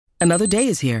Another day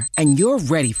is here, and you're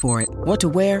ready for it. What to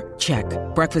wear? Check.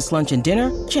 Breakfast, lunch, and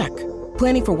dinner? Check.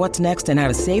 Planning for what's next and how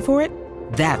to save for it?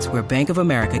 That's where Bank of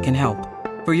America can help.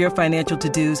 For your financial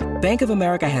to-dos, Bank of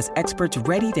America has experts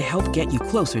ready to help get you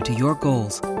closer to your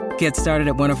goals. Get started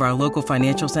at one of our local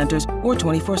financial centers or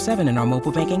 24/7 in our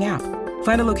mobile banking app.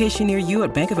 Find a location near you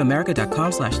at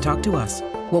bankofamerica.com/talktous.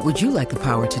 What would you like the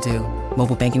power to do?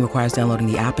 Mobile banking requires downloading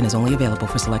the app and is only available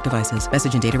for select devices.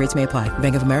 Message and data rates may apply.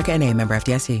 Bank of America N.A., member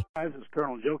FDIC. Hi, this is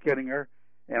Colonel Joe Kittinger,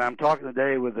 and I'm talking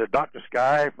today with Dr.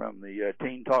 Sky from the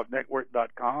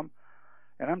TeenTalkNetwork.com.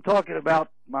 And I'm talking about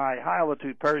my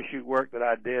high-altitude parachute work that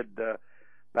I did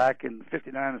back in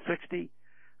 59 and 60.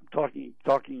 I'm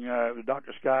talking with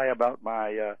Dr. Sky about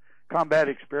my combat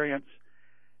experience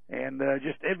and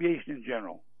just aviation in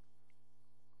general.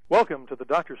 Welcome to the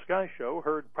Dr. Sky Show,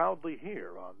 heard proudly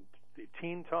here on the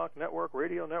Teen Talk Network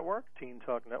radio network,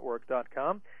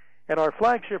 TeenTalkNetwork.com, and our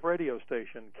flagship radio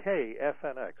station,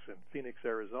 KFNX in Phoenix,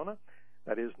 Arizona.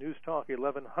 That is News Talk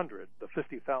 1100, the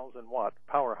 50,000-watt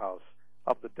powerhouse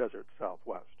of the desert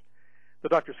Southwest. The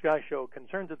Dr. Sky Show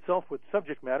concerns itself with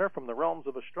subject matter from the realms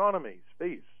of astronomy,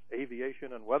 space,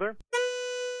 aviation, and weather.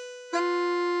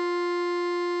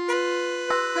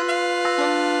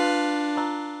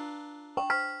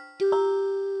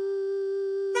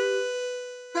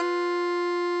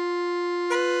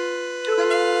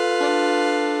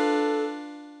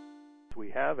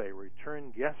 We have a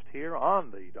return guest here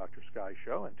on the Dr. Sky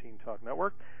Show and Teen Talk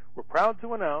Network. We're proud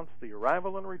to announce the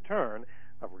arrival and return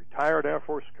of retired Air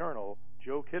Force Colonel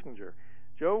Joe Kittinger.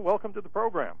 Joe, welcome to the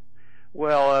program.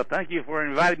 Well, thank you for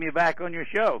inviting me back on your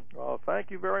show. Well,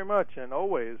 thank you very much, and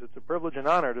always it's a privilege and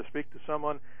honor to speak to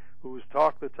someone who's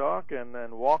talked the talk and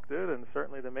walked it, and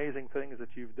certainly the amazing things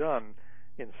that you've done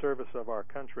in service of our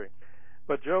country.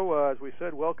 But Joe, as we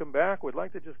said, welcome back. We'd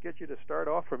like to just get you to start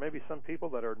off for maybe some people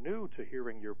that are new to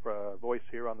hearing your voice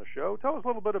here on the show. Tell us a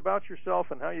little bit about yourself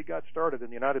and how you got started in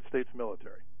the United States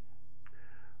military.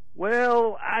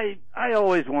 Well, I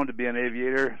always wanted to be an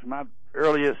aviator. My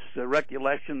earliest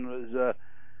recollection was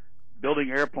building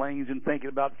airplanes and thinking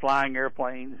about flying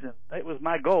airplanes. And it was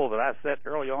my goal that I set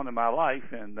early on in my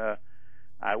life, and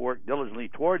I worked diligently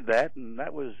toward that, and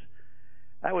that was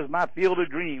my field of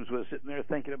dreams, was sitting there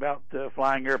thinking about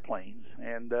flying airplanes.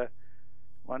 And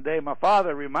one day my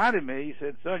father reminded me, he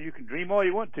said, son, you can dream all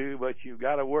you want to, but you've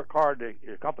got to work hard to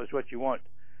accomplish what you want.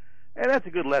 And that's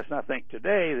a good lesson, I think,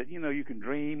 today, that, you can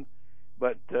dream,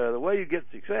 but the way you get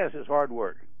success is hard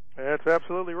work. That's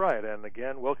absolutely right. And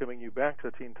again, welcoming you back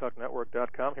to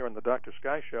TeenTalkNetwork.com here on the Dr.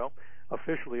 Sky Show.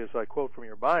 Officially, as I quote from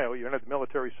your bio, you entered the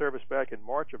military service back in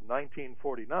March of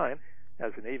 1949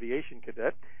 as an aviation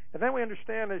cadet. And then we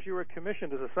understand, as you were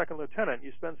commissioned as a second lieutenant,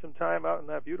 you spent some time out in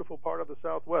that beautiful part of the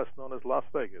Southwest known as Las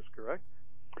Vegas, correct?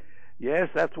 Yes,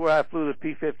 that's where I flew the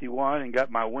P-51 and got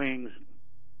my wings,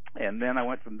 and then I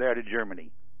went from there to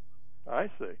Germany. I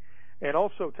see. And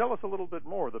also, tell us a little bit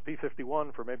more, the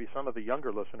P-51, for maybe some of the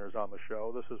younger listeners on the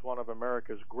show. This is one of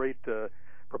America's great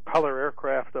propeller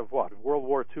aircraft of what, World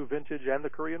War II vintage and the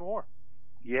Korean War?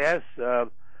 Yes,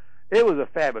 it was a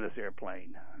fabulous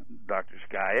airplane, Dr.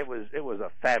 Sky. It was a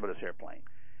fabulous airplane.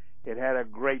 It had a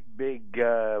great big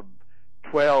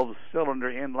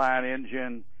 12-cylinder inline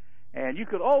engine, and you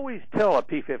could always tell a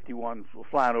P-51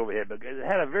 flying overhead because it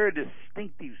had a very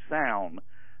distinctive sound.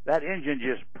 That engine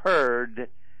just purred,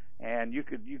 and you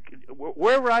could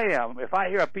wherever I am, if I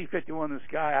hear a P-51 in the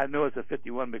sky, I know it's a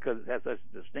 51 because it has such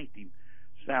a distinctive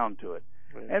sound to it.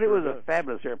 And it was a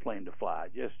fabulous airplane to fly,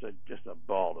 just a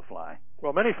ball to fly.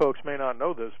 Well, many folks may not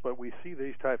know this, but we see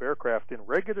these type aircraft in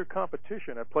regular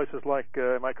competition at places like,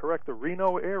 am I correct, the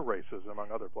Reno Air Races,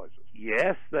 among other places.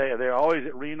 Yes, they're always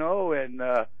at Reno, and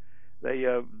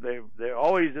they're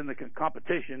always in the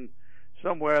competition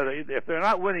somewhere. If they're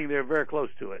not winning, they're very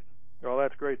close to it. Well,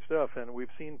 that's great stuff, and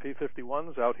we've seen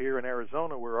P-51s out here in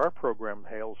Arizona, where our program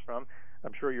hails from.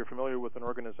 I'm sure you're familiar with an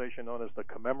organization known as the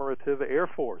Commemorative Air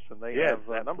Force, and they have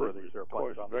a number of these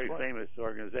airplanes on very display. Famous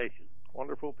organization.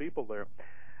 Wonderful people there.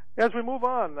 As we move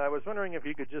on, I was wondering if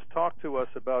you could just talk to us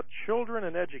about children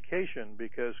and education,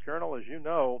 because, Colonel, as you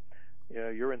know,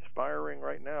 you're inspiring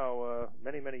right now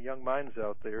many, many young minds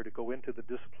out there to go into the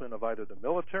discipline of either the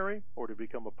military or to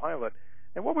become a pilot.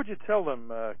 And what would you tell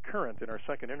them current in our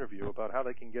second interview about how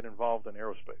they can get involved in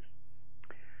aerospace?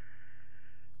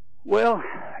 Well,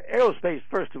 aerospace,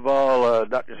 first of all,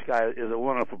 Dr. Sky, is a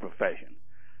wonderful profession.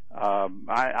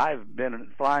 I've been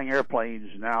flying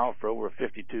airplanes now for over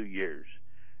 52 years,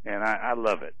 and I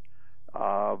love it.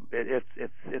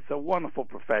 It's a wonderful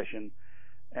profession,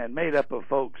 and made up of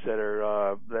folks that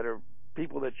are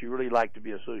people that you really like to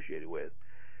be associated with.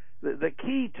 The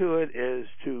key to it is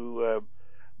to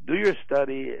do your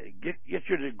study, get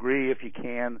your degree if you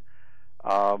can.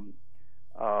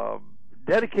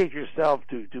 Dedicate yourself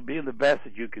to being the best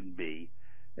that you can be,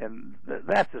 and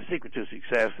that's the secret to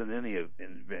success in any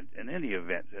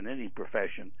event, in any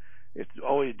profession. It's to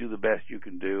always do the best you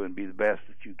can do and be the best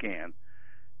that you can.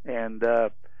 And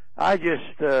I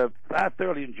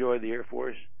thoroughly enjoyed the Air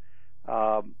Force.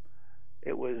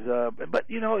 It was, but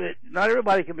not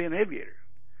everybody can be an aviator.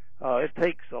 It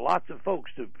takes lots of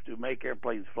folks to make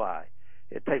airplanes fly.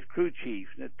 It takes crew chiefs,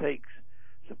 and it takes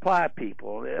supply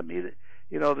people. I mean,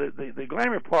 the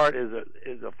glamour part is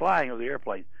the flying of the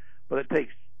airplane, but it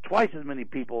takes twice as many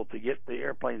people to get the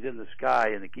airplanes in the sky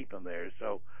and to keep them there.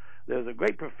 So there's a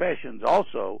great professions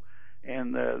also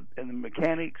in the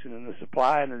mechanics and in the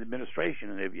supply and in the administration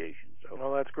in aviation. So,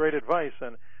 well, that's great advice.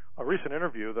 And a recent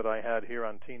interview that I had here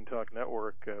on Teen Talk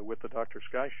Network with the Dr.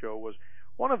 Sky Show was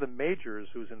one of the majors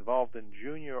who's involved in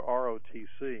junior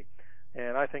ROTC.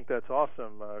 And I think that's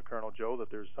awesome, Colonel Joe, that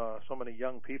there's so many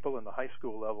young people in the high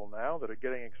school level now that are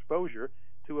getting exposure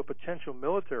to a potential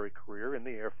military career in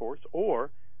the Air Force or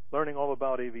learning all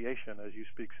about aviation, as you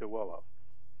speak so well of.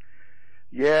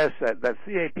 Yes, that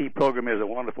CAP program is a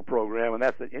wonderful program, and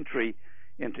that's an entry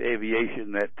into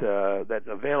aviation that's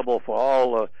available for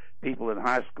all people in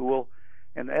high school,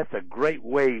 and that's a great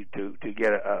way to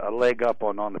get a leg up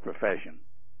on the profession.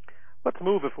 Let's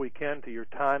move, if we can, to your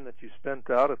time that you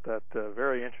spent out at that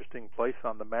very interesting place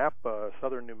on the map,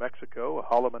 southern New Mexico,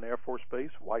 Holloman Air Force Base,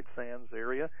 White Sands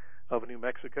area of New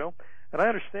Mexico. And I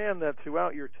understand that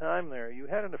throughout your time there, you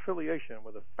had an affiliation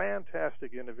with a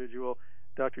fantastic individual,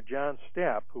 Dr. John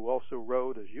Stapp, who also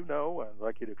wrote, as you know, and I'd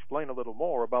like you to explain a little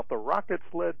more about the rocket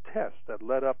sled test that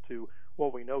led up to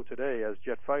what we know today as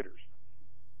jet fighters.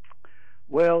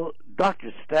 Well,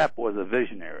 Dr. Stapp was a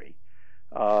visionary.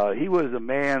 He was a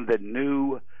man that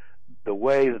knew the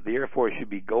way that the Air Force should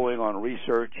be going on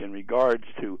research in regards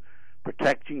to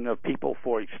protection of people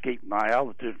for escape high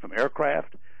altitude from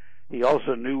aircraft. He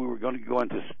also knew we were going to go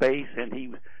into space, and he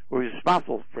was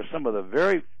responsible for some of the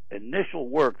very initial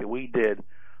work that we did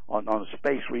on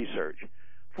space research.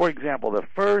 For example, the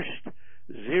first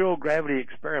zero-gravity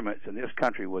experiments in this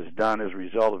country was done as a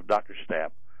result of Dr.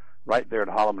 Stapp right there at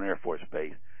Holloman Air Force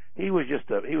Base. He was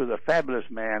a fabulous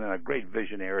man and a great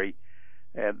visionary,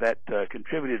 and that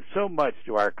contributed so much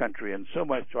to our country and so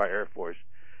much to our Air Force.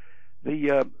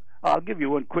 I'll give you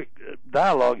one quick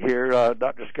dialogue here,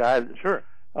 Dr. Sky. Sure.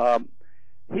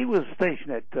 He was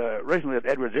stationed originally at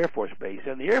Edwards Air Force Base,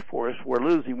 and the Air Force were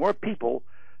losing more people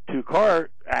to car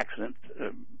accidents.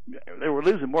 They were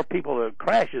losing more people to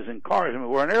crashes in cars than we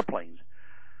were in airplanes.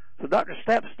 So Dr.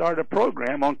 Stapp started a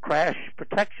program on crash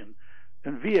protection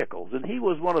in vehicles, and he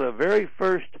was one of the very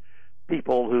first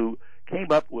people who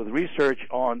came up with research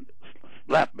on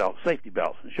lap belts, safety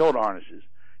belts, and shoulder harnesses.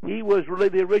 He was really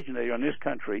the originator in this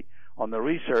country on the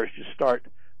research to start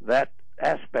that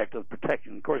aspect of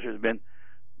protection. Of course, there's been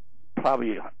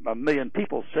probably 1 million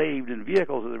people saved in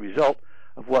vehicles as a result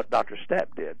of what Dr.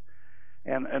 Stapp did.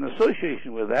 And an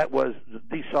association with that was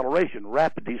deceleration,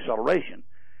 rapid deceleration.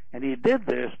 And he did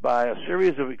this by a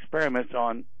series of experiments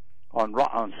on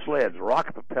sleds,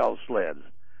 rocket-propelled sleds.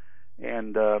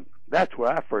 And that's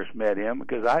where I first met him,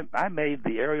 because I made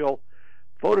the aerial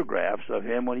photographs of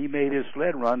him when he made his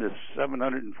sled run to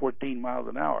 714 miles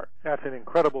an hour. That's an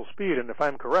incredible speed, and if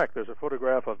I'm correct, there's a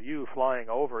photograph of you flying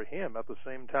over him at the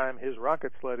same time his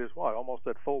rocket sled is what, almost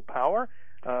at full power,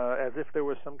 as if there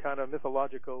was some kind of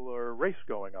mythological race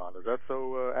going on. Is that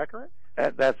so accurate?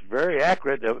 That's very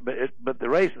accurate, but the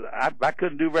race, I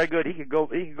couldn't do very good. He could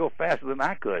go faster than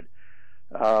I could.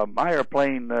 My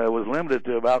airplane was limited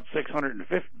to about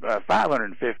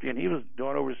 550, and he was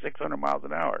doing over 600 miles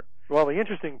an hour. Well, the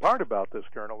interesting part about this,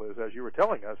 Colonel, is, as you were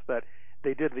telling us, that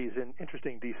they did these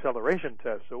interesting deceleration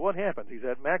tests. So what happens? He's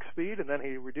at max speed, and then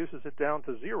he reduces it down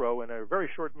to zero in a very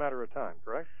short matter of time,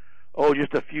 correct? Oh,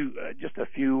 just a few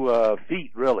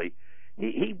feet, really.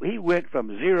 He went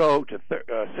from 0 to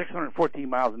 614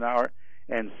 miles an hour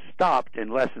and stopped in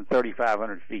less than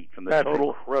 3,500 feet from the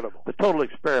total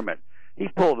experiment. He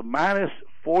pulled minus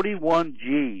 41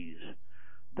 Gs,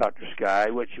 Dr. Sky,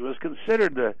 which was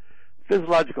considered the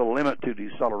physiological limit to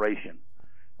deceleration.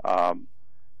 And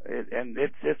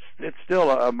it's still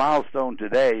a milestone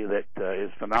today that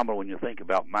is phenomenal when you think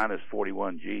about minus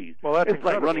 41 Gs. Well, that's it's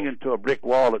incredible. Like running into a brick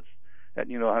wall at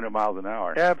 100 miles an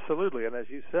hour. Absolutely, and as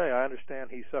you say, I understand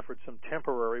he suffered some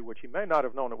temporary, which he may not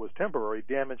have known it was temporary,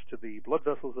 damage to the blood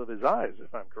vessels of his eyes,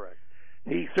 if I'm correct.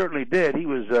 He certainly did. He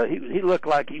was he looked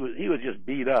like he was just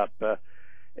beat up,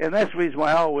 and that's the reason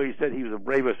why I always said he was the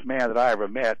bravest man that I ever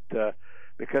met,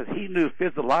 because he knew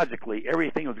physiologically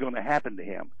everything was going to happen to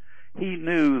him. he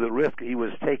knew the risk he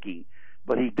was taking,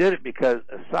 but he did it because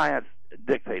science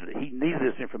dictated it. He needed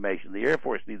this information. The Air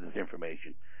Force needed this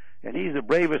information. And he's the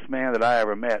bravest man that I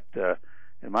ever met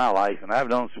in my life, and I've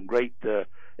known some great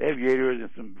aviators and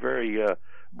some very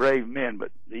brave men,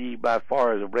 but he by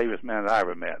far is the bravest man that I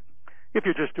ever met. If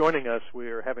you're just joining us,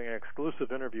 we're having an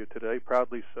exclusive interview today,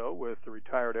 proudly so, with the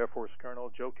retired Air Force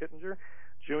Colonel Joe Kittinger,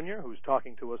 Jr., who's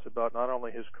talking to us about not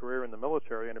only his career in the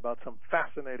military and about some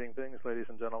fascinating things, ladies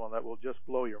and gentlemen, that will just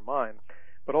blow your mind,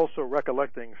 but also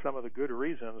recollecting some of the good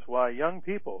reasons why young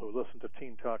people who listen to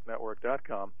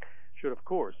TeenTalkNetwork.com should, of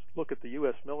course, look at the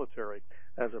U.S. military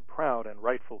as a proud and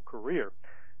rightful career.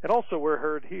 And also we're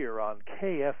heard here on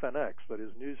KFNX, that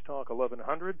is News Talk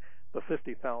 1100, the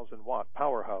 50,000-watt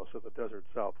powerhouse of the desert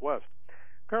Southwest.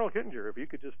 Colonel Kittinger, if you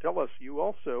could just tell us, you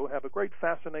also have a great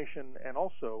fascination and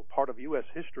also part of U.S.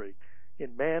 history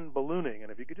in manned ballooning,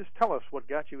 and if you could just tell us what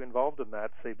got you involved in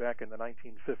that, say, back in the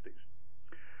 1950s.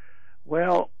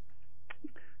 Well,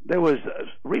 there was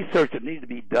research that needed to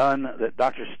be done that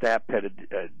Dr. Stapp had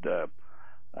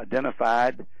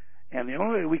identified, and the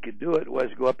only way we could do it was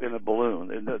go up in a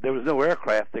balloon. And there was no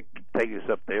aircraft that could take us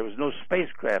up there. There was no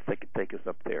spacecraft that could take us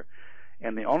up there.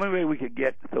 And the only way we could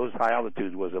get those high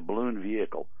altitudes was a balloon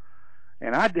vehicle.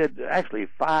 And I did actually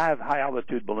 5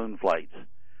 high-altitude balloon flights.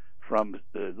 From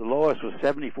the lowest was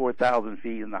 74,000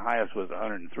 feet, and the highest was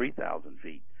 103,000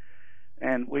 feet.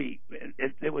 And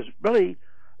it was really,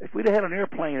 if we'd had an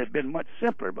airplane, it had been much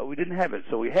simpler, but we didn't have it,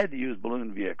 so we had to use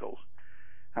balloon vehicles.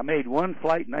 I made one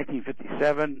flight in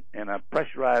 1957 in a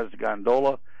pressurized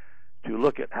gondola to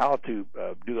look at how to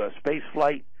do a space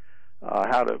flight,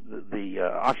 how to the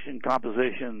oxygen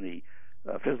composition,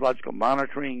 the physiological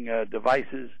monitoring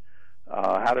devices,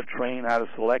 how to train, how to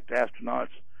select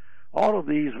astronauts. All of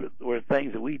these were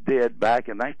things that we did back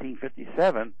in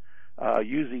 1957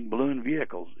 using balloon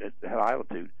vehicles at high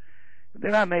altitude.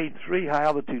 Then I made 3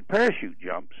 high-altitude parachute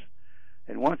jumps,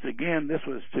 and once again, this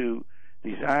was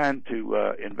designed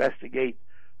to investigate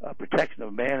protection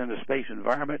of man in the space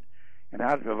environment and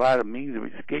how to provide a means of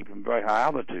escape from very high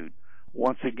altitude.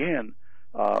 Once again,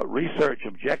 research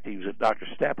objectives that Dr.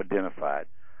 Stapp identified,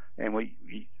 and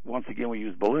once again we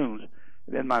used balloons.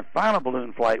 And then my final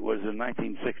balloon flight was in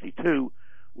 1962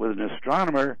 with an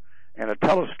astronomer and a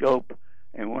telescope,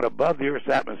 and went above the Earth's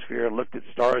atmosphere and looked at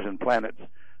stars and planets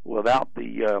without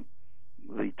the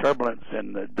turbulence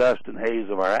and the dust and haze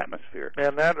of our atmosphere.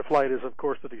 And that flight is, of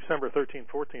course, the December 13th,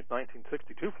 14th,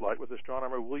 1962 flight with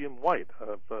astronomer William White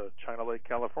of China Lake,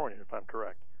 California, if I'm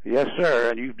correct. Yes, sir,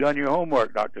 and you've done your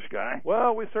homework, Dr. Sky.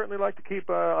 Well, we certainly like to keep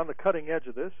on the cutting edge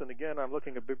of this, and again, I'm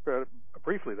looking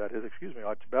briefly, about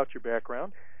your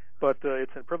background, but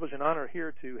it's a privilege and honor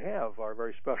here to have our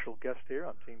very special guest here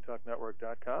on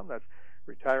TeenTalkNetwork.com. That's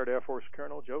retired Air Force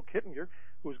Colonel Joe Kittinger,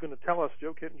 who's going to tell us,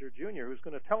 Joe Kittinger Jr., who's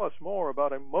going to tell us more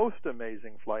about a most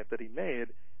amazing flight that he made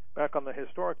back on the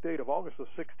historic date of August the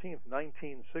 16th,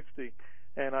 1960.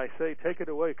 And I say, take it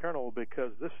away, Colonel,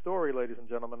 because this story, ladies and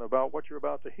gentlemen, about what you're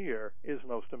about to hear is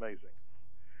most amazing.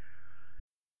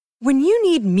 When you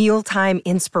need mealtime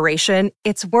inspiration,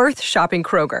 it's worth shopping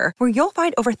Kroger, where you'll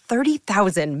find over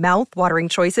 30,000 mouth-watering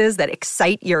choices that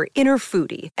excite your inner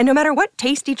foodie. And no matter what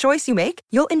tasty choice you make,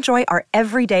 you'll enjoy our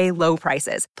everyday low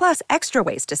prices, plus extra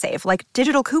ways to save, like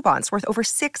digital coupons worth over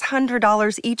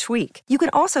 $600 each week. You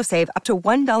can also save up to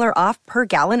 $1 off per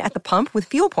gallon at the pump with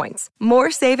fuel points.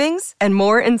 More savings and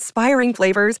more inspiring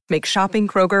flavors make shopping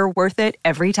Kroger worth it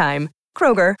every time.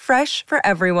 Kroger, fresh for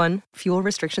everyone. Fuel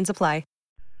restrictions apply.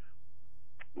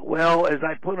 Well, as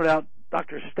I pointed out,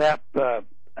 Dr. Stapp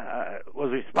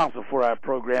was responsible for our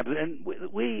programs, and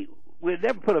we had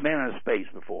never put a man in space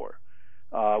before.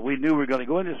 We knew we were going to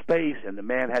go into space, and the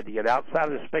man had to get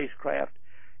outside of the spacecraft,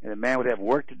 and the man would have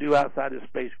work to do outside the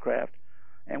spacecraft,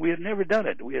 and we had never done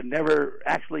it. We had never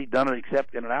actually done it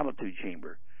except in an altitude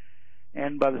chamber.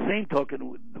 And by the same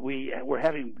token, we were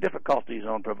having difficulties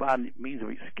on providing means of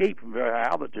escape from very high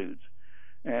altitudes.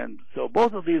 And so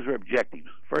both of these are objectives.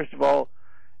 First of all,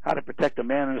 how to protect a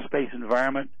man in a space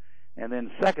environment, and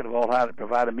then second of all, how to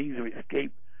provide a means of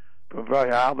escape from very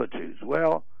high altitudes.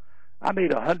 Well, I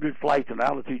made 100 flights in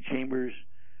altitude chambers.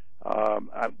 I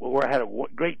had a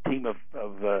great team of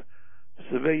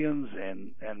civilians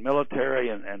and military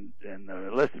and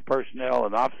enlisted personnel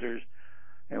and officers,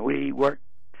 and we worked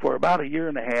for about a year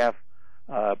and a half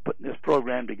putting this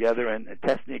program together and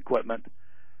testing the equipment.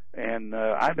 And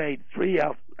I made 3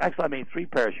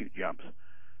 parachute jumps.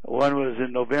 One was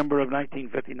in November of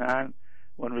 1959,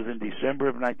 one was in December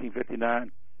of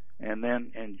 1959, and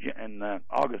then in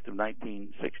August of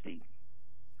 1960,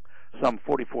 some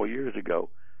 44 years ago.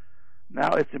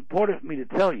 Now, it's important for me to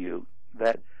tell you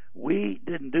that we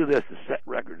didn't do this to set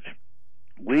records.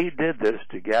 We did this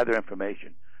to gather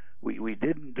information. We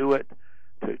didn't do it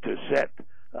to set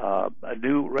a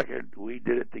new record. We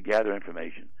did it to gather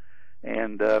information.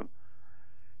 And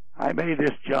I made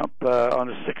this jump on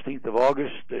the 16th of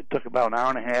August. It took about an hour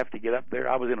and a half to get up there.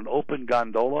 I was in an open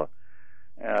gondola,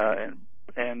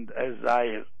 and as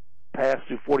I passed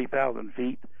through 40,000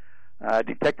 feet, I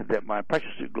detected that my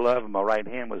pressure suit glove in my right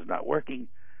hand was not working,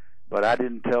 but I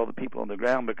didn't tell the people on the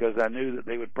ground because I knew that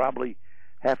they would probably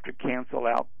have to cancel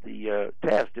out the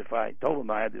test if I told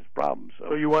them I had this problem.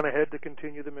 So you went ahead to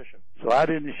continue the mission. So I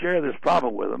didn't share this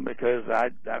problem with them because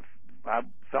I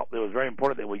felt it was very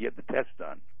important that we get the test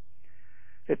done.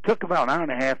 It took about an hour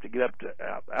and a half to get up to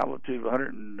altitude of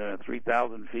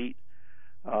 103,000 feet.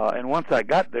 And once I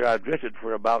got there, I drifted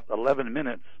for about 11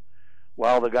 minutes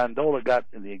while the gondola got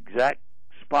in the exact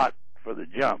spot for the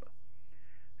jump.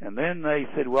 And then they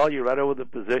said, well, you're right over the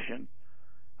position.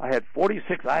 I had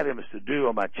 46 items to do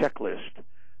on my checklist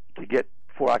to get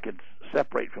before I could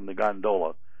separate from the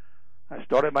gondola. I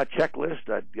started my checklist.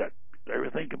 I got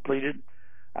everything completed.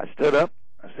 I stood up.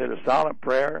 I said a silent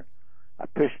prayer. I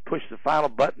pushed the final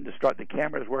button to start the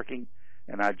cameras working,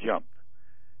 and I jumped.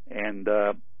 And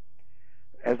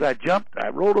as I jumped, I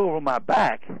rolled over my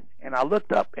back, and I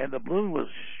looked up, and the balloon was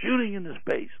shooting into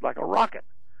space like a rocket.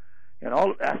 And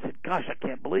I said, gosh, I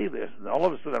can't believe this. And all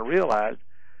of a sudden I realized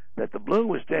that the balloon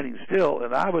was standing still,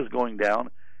 and I was going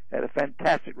down at a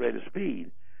fantastic rate of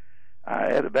speed.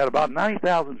 At about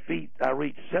 90,000 feet, I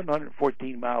reached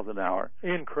 714 miles an hour.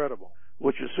 Incredible.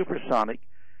 Which is supersonic.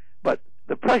 But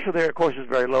the pressure there, of course, is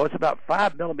very low. It's about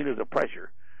 5 millimeters of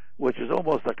pressure, which is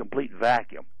almost a complete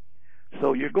vacuum.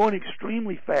 So you're going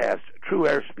extremely fast, true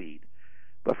airspeed.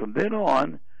 But from then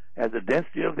on, as the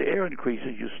density of the air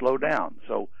increases, you slow down.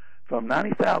 So from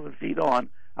 90,000 feet on,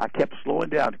 I kept slowing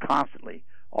down constantly,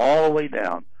 all the way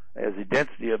down, as the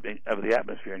density of the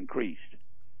atmosphere increased.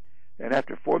 And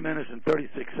after 4 minutes and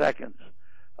 36 seconds,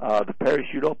 the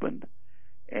parachute opened,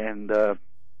 and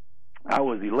I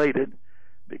was elated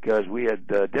because we had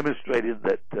demonstrated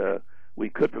that we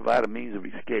could provide a means of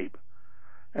escape.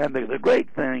 And the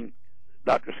great thing,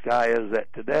 Dr. Sky, is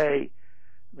that today,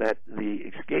 that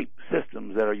the escape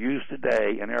systems that are used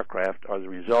today in aircraft are the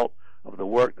result of the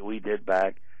work that we did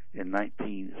back in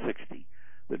 1960.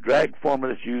 The drag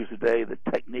formula that's used today, the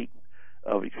technique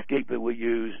of escape that we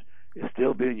use, is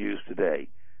still being used today,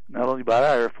 not only by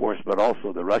our Air Force, but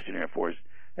also the Russian Air Force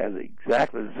has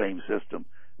exactly the same system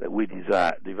that we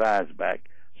devised back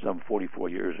some 44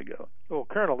 years ago. Well,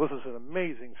 Colonel, this is an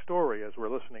amazing story as we're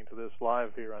listening to this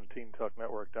live here on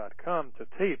TeenTalkNetwork.com to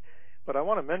tape. But I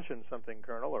want to mention something,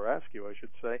 Colonel, or ask you, I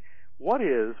should say. What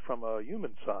is, from a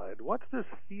human side, what's this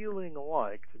feeling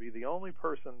like to be the only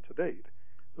person to date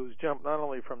who's jumped not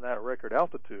only from that record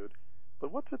altitude,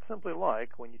 but what's it simply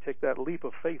like when you take that leap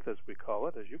of faith, as we call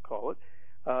it, as you call it,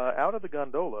 out of the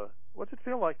gondola? What's it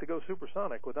feel like to go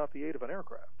supersonic without the aid of an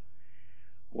aircraft?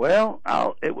 Well,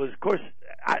 it was, of course,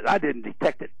 I didn't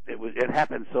detect it. It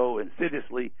happened so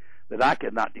insidiously that I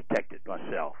could not detect it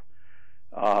myself.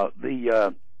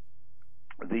 The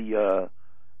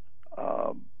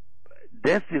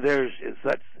density there is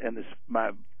such, and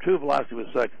my true velocity was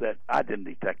such that I didn't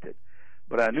detect it.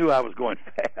 But I knew I was going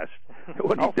fast. There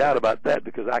wasn't any doubt about that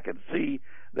because I could see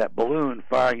that balloon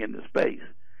firing into space.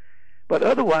 But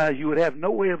otherwise, you would have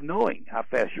no way of knowing how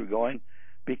fast you were going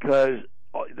because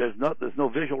there's no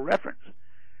visual reference.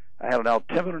 I had an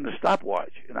altimeter and a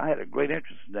stopwatch, and I had a great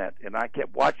interest in that. And I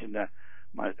kept watching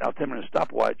my altimeter and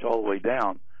stopwatch all the way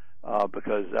down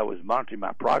because I was monitoring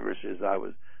my progress as I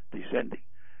was descending.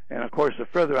 And of course, the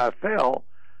further I fell,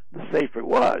 the safer it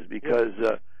was because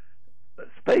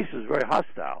space is very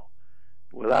hostile.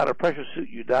 Without a pressure suit,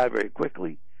 you die very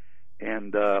quickly,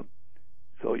 and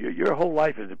so your whole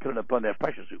life is dependent upon that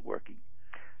pressure suit working.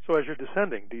 So as you're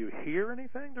descending, do you hear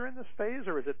anything during this phase,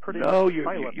 or is it pretty silent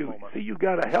moment? See, you've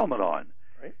got a helmet on,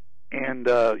 right? And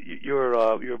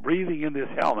you're breathing in this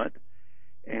helmet,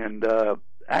 and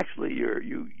actually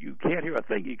you can't hear a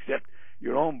thing except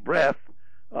your own breath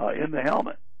in the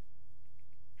helmet.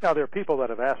 Now, there are people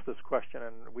that have asked this question,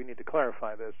 and we need to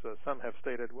clarify this. Some have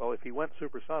stated, well, if he went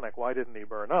supersonic, why didn't he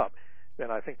burn up?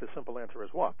 And I think the simple answer is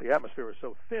what? The atmosphere is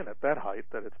so thin at that height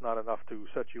that it's not enough to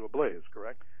set you ablaze,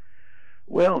 correct?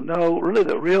 Well, no, really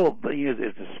the real thing is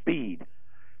the speed.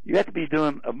 You have to be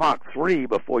doing a Mach 3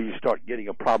 before you start getting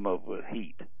a problem with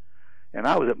heat. And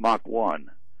I was at Mach 1.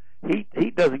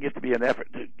 Heat doesn't get to be an effort.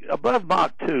 Above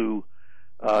Mach 2,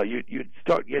 you'd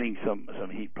start getting some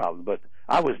heat problems, but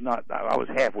I was not. I was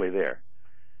halfway there,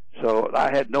 so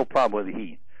I had no problem with the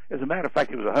heat. As a matter of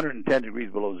fact, it was 110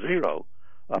 degrees below zero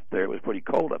up there. It was pretty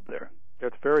cold up there.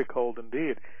 It's very cold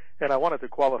indeed. And I wanted to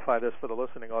qualify this for the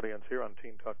listening audience here on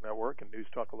Teen Talk Network and News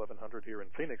Talk 1100 here in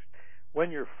Phoenix.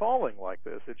 When you're falling like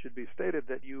this, it should be stated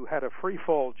that you had a free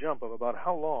fall jump of about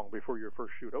how long before your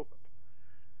first chute opened?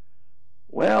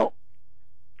 Well,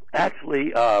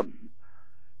 actually,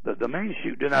 the main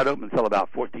chute did not open until about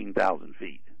 14,000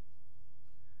 feet.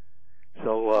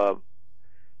 So,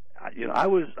 I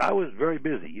was very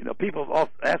busy. People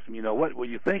often ask me, what were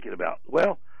you thinking about?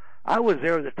 Well, I was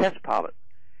there as a test pilot.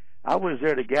 I was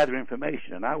there to gather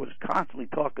information, and I was constantly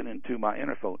talking into my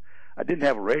interphone. I didn't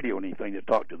have a radio or anything to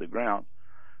talk to the ground,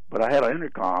 but I had an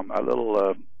intercom, a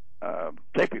little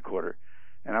tape recorder,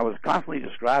 and I was constantly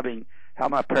describing how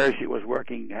my parachute was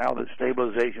working, how the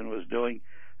stabilization was doing,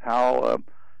 how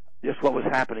just what was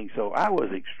happening. So I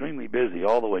was extremely busy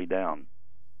all the way down.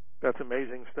 That's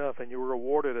amazing stuff. And you were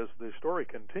awarded, as the story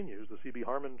continues, the C.B.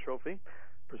 Harmon Trophy,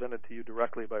 presented to you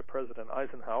directly by President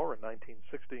Eisenhower in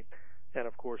 1960, and,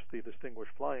 of course, the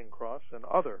Distinguished Flying Cross and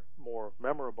other more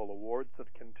memorable awards that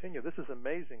continue. This is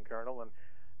amazing, Colonel. And,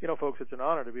 folks, it's an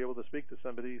honor to be able to speak to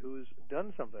somebody who's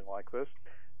done something like this,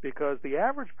 because the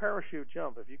average parachute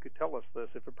jump, if you could tell us this,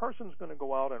 if a person's going to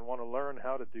go out and want to learn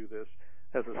how to do this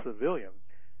as a civilian,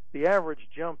 the average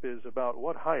jump is about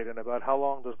what height and about how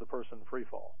long does the person free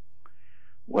fall?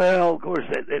 Well, of course,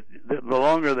 the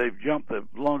longer they've jumped, the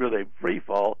longer they free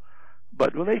fall.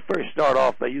 But when they first start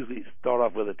off, they usually start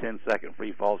off with a 10-second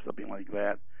free fall, something like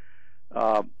that.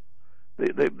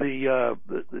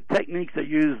 The techniques they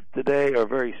use today are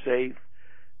very safe.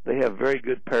 They have very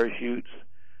good parachutes,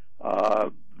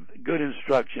 good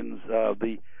instructions.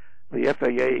 The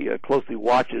FAA closely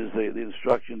watches the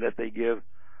instruction that they give,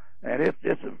 and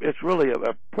it's really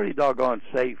a pretty doggone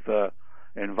safe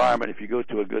environment if you go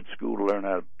to a good school to learn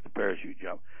how to parachute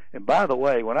jump. And by the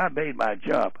way, when I made my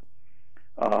jump,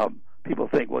 people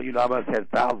think, well, I must have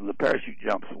had thousands of parachute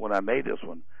jumps when I made this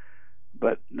one.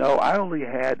 But no, I only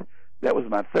had, that was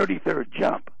my 33rd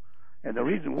jump. And the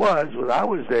reason was I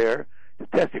was there to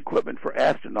test equipment for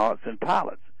astronauts and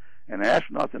pilots. And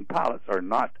astronauts and pilots are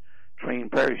not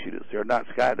trained parachutists. They're not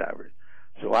skydivers.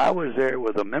 So I was there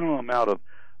with a minimum amount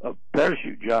of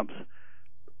parachute jumps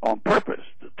on purpose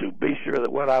to be sure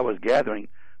that what I was gathering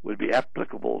would be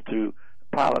applicable to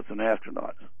pilots and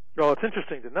astronauts. Well, it's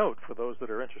interesting to note, for those that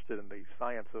are interested in the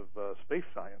science of space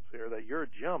science here, that your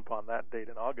jump on that date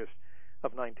in August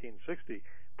of 1960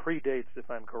 predates, if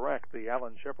I'm correct, the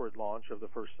Alan Shepard launch of the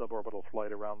first suborbital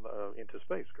flight around into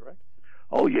space, correct?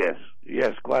 Oh, yes,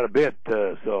 quite a bit.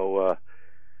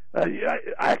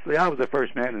 Actually, I was the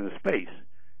first man in space.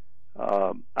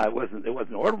 It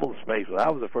wasn't orbital space, but I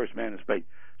was the first man in space.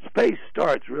 Space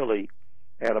starts really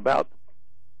at about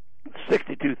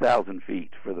 62,000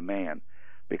 feet for the man,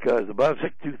 because above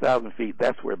 62,000 feet,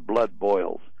 that's where blood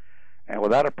boils. And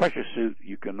without a pressure suit,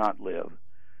 you cannot live.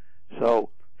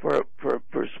 So for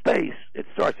space, it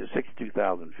starts at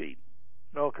 62,000 feet.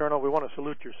 Well, Colonel, we want to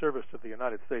salute your service to the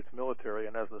United States military,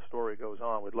 and as the story goes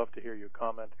on, we'd love to hear you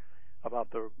comment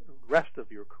about the rest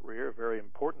of your career, a very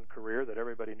important career that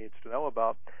everybody needs to know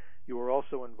about. You were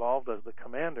also involved as the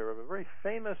commander of a very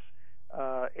famous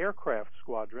aircraft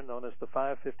squadron known as the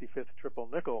 555th Triple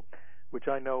Nickel, which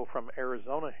I know from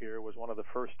Arizona here was one of the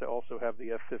first to also have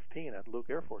the F-15 at Luke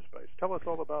Air Force Base. Tell us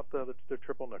all about the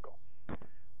Triple Nickel.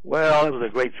 Well, it was a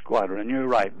great squadron, and you're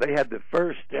right. They had the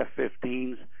first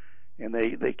F-15s, and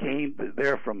they came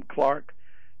there from Clark,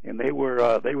 and they were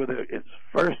the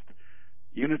first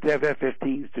unit to have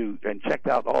F-15s and checked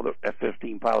out all the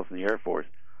F-15 pilots in the Air Force.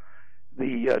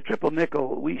 The Triple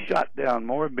Nickel, we shot down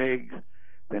more MiGs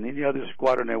than any other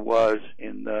squadron there was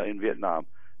in Vietnam,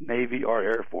 Navy or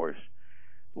Air Force.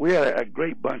 We had a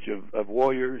great bunch of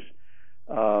warriors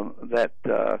that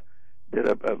did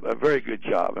a very good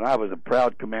job, and I was a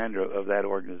proud commander of that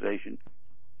organization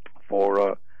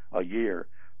for a year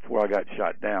before I got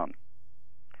shot down.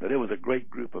 But it was a great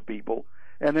group of people,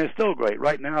 and they're still great.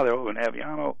 Right now they're over in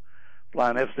Aviano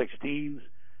flying F-16s,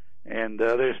 and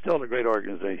they're still a great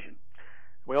organization.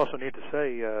 We also need to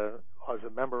say, as a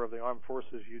member of the armed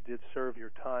forces, you did serve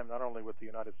your time not only with the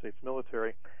United States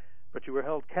military, but you were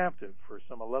held captive for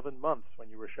some 11 months when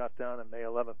you were shot down on May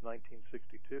 11th,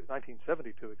 1972,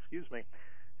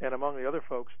 and among the other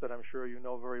folks that I'm sure you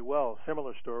know very well,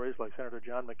 similar stories like Senator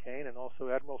John McCain and also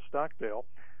Admiral Stockdale.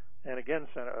 And again,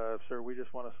 sir, we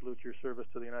just want to salute your service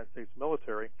to the United States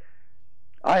military.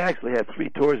 I actually had 3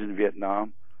 tours in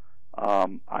Vietnam,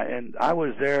 and I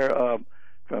was there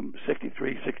from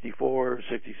 63, 64,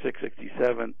 66,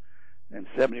 67, and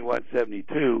 71,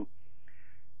 72,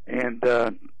 and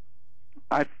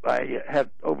I had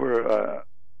over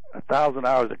 1,000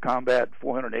 hours of combat,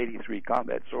 483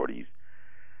 combat sorties.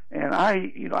 And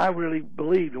I really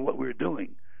believed in what we were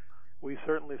doing. We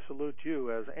certainly salute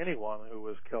you as anyone who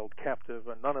was held captive,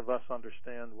 and none of us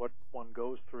understand what one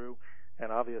goes through.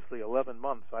 And obviously 11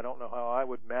 months, I don't know how I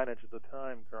would manage the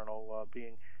time, Colonel,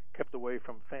 being kept away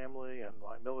from family and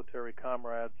my military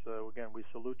comrades. Again, we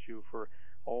salute you for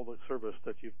all the service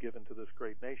that you've given to this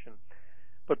great nation.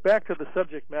 But back to the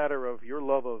subject matter of your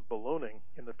love of ballooning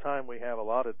in the time we have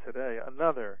allotted today.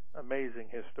 Another amazing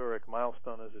historic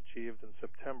milestone is achieved in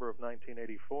September of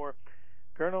 1984.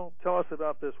 Colonel, tell us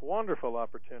about this wonderful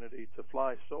opportunity to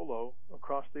fly solo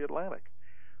across the Atlantic.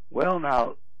 Well,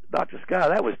 now, Dr. Scott,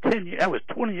 that was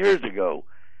 20 years ago.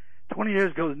 20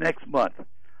 years ago next month.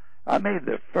 I made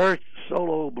the first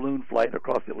solo balloon flight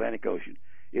across the Atlantic Ocean.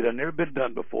 It had never been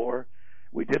done before.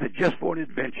 We did it just for an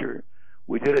adventure.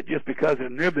 We did it just because it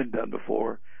had never been done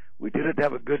before. We did it to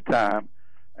have a good time,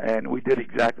 and we did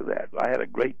exactly that. I had a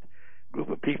great group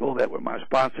of people that were my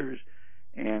sponsors,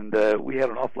 and we had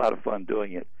an awful lot of fun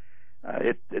doing it.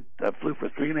 It flew for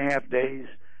 3.5 days,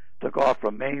 took off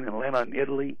from Maine and landed in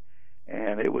Italy,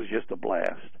 and it was just a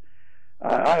blast.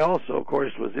 I also, of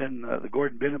course, was in the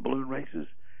Gordon Bennett balloon races,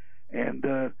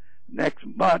 and next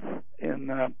month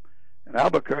in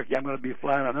Albuquerque, I'm going to be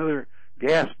flying another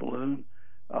gas balloon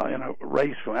in a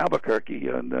race from Albuquerque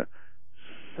on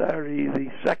Saturday, the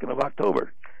 2nd of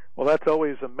October. Well, that's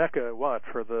always a mecca,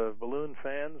 for the balloon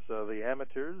fans, the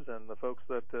amateurs, and the folks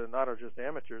that not are just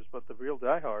amateurs, but the real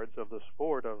diehards of the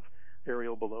sport of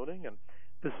aerial ballooning. And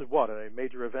this is a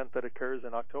major event that occurs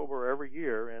in October every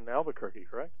year in Albuquerque,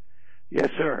 correct? Yes,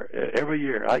 sir. Every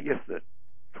year. I guess the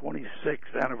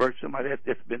 26th anniversary, something like that.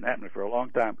 It's been happening for a long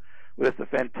time. Well, it's a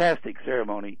fantastic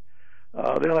ceremony.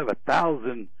 They'll have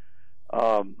 1,000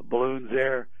 balloons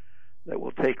there that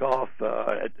will take off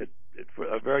for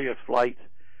various flights.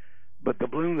 But the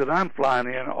balloons that I'm flying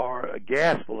in are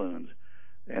gas balloons,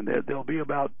 and there'll be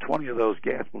about 20 of those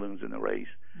gas balloons in the race.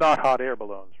 Not hot air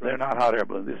balloons, right? They're not hot air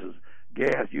balloons. This is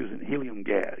gas using helium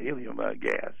gas.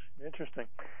 Interesting.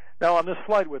 Now, on this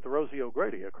flight with Rosie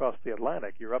O'Grady across the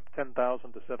Atlantic, you're up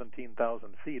 10,000 to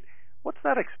 17,000 feet. What's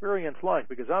that experience like?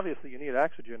 Because obviously you need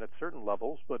oxygen at certain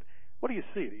levels, but what do you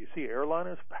see? Do you see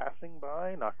airliners passing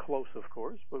by? Not close, of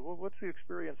course, but what's the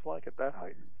experience like at that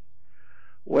height?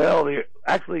 Well, the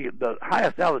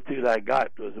highest altitude I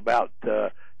got was about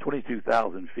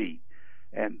 22,000 feet,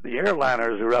 and the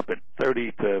airliners are up at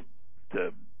 30 to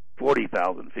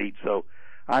 40,000 feet, so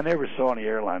I never saw any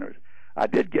airliners. I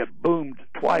did get boomed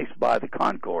twice by the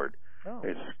Concorde. Oh.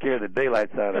 It scared the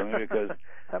daylights out of me because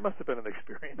that must have been an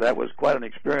experience. That was quite an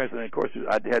experience, and of course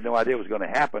I had no idea it was going to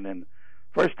happen. And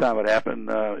first time it happened,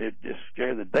 it just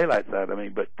scared the daylights out of me.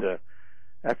 But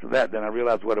after that, then I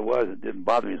realized what it was. It didn't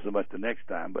bother me so much the next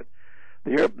time. But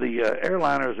the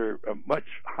airliners are much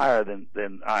higher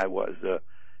than I was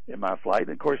in my flight.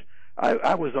 And of course,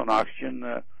 I was on oxygen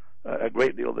a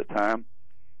great deal of the time.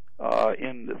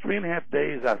 In the 3.5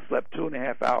 days, I slept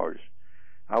 2.5 hours.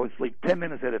 I would sleep 10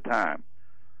 minutes at a time,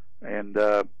 and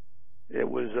it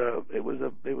was an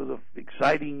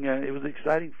exciting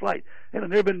flight. It had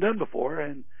never been done before,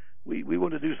 and we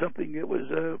wanted to do something that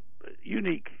was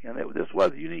unique, and this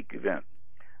was a unique event.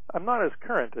 I'm not as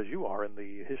current as you are in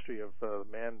the history of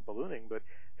manned ballooning, but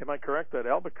am I correct that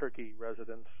Albuquerque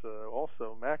residents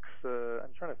also, Max,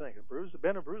 I'm trying to think,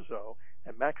 Ben Abruzzo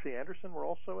and Maxie Anderson were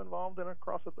also involved in a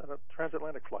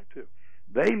transatlantic flight too?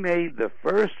 They made the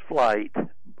first flight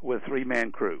with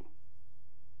 3-man crew,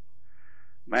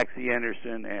 Maxie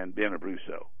Anderson and Ben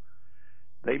Abruzzo.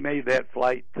 They made that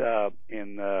flight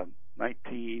in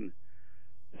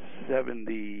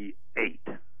 1978.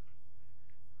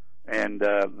 And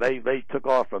they took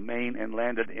off from Maine and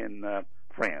landed in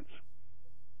France.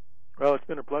 Well, it's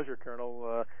been a pleasure,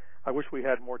 Colonel. I wish we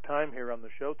had more time here on the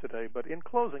show today, but in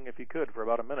closing, if you could, for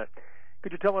about a minute,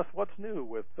 could you tell us what's new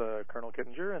with Colonel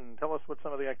Kittinger, and tell us what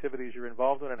some of the activities you're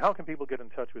involved in, and how can people get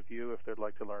in touch with you if they'd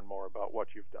like to learn more about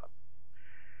what you've done?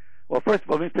 Well, first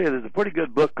of all, let me tell you, there's a pretty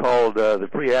good book called The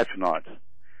Pre-Astronauts,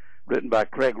 written by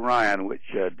Craig Ryan,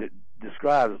 which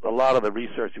describes a lot of the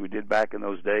research that we did back in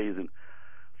those days, and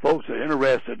folks are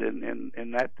interested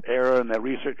in that era and that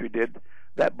research we did.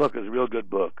 That book is a real good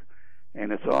book,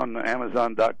 and it's on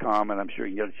Amazon.com, and I'm sure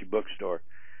you can get it at your bookstore.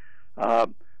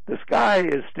 The sky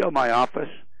is still my office.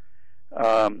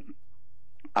 I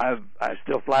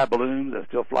still fly balloons. I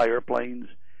still fly airplanes,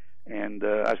 and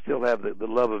I still have the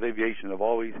love of aviation I've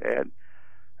always had,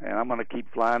 and I'm going to keep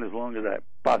flying as long as I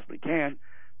possibly can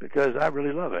because I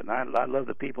really love it, and I love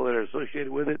the people that are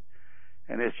associated with it,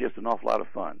 and it's just an awful lot of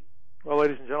fun. Well,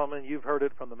 ladies and gentlemen, you've heard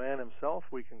it from the man himself.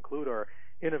 We conclude our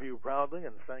interview proudly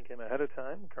and thank him ahead of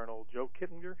time, Colonel Joe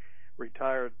Kittinger,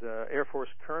 retired Air Force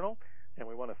colonel. and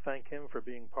we want to thank him for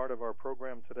being part of our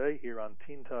program today here on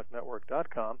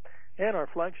TeenTalkNetwork.com and our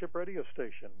flagship radio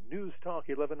station, News Talk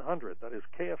 1100, that is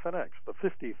KFNX, the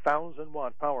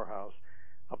 50,000-watt powerhouse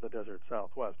of the Desert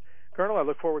Southwest. Colonel, I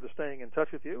look forward to staying in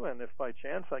touch with you, and if by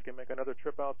chance I can make another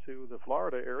trip out to the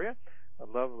Florida area, I'd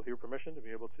love, with your permission, to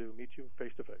be able to meet you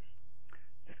face-to-face.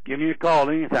 Just give me a call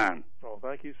anytime. Well,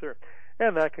 thank you, sir.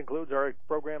 And that concludes our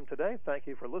program today. Thank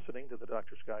you for listening to the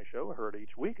Dr. Sky Show, heard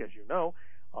each week, as you know,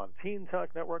 on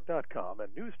TeenTalkNetwork.com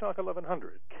and News Talk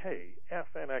 1100,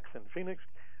 KFNX in Phoenix.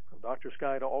 From Dr.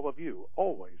 Sky to all of you,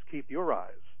 always keep your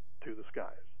eyes to the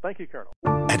skies. Thank you, Colonel.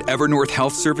 At Evernorth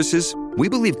Health Services, we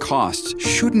believe costs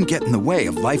shouldn't get in the way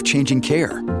of life-changing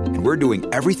care, and we're doing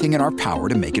everything in our power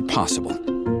to make it possible.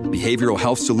 Behavioral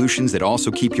health solutions that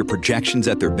also keep your projections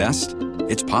at their best?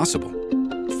 It's possible.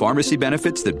 Pharmacy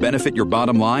benefits that benefit your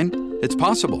bottom line? It's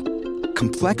possible.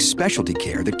 Complex specialty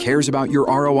care that cares about your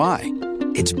ROI?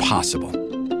 It's possible.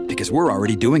 Because we're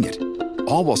already doing it.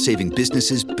 All while saving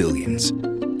businesses billions.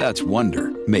 That's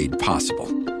Wonder made possible.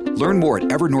 Learn more at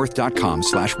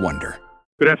evernorth.com/wonder.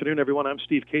 Good afternoon, everyone. I'm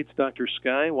Steve Cates, Dr.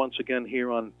 Sky, once again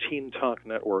here on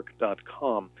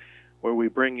TeenTalkNetwork.com, where we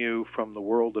bring you from the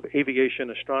world of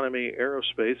aviation, astronomy,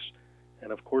 aerospace,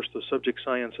 and, of course, the subject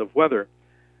science of weather,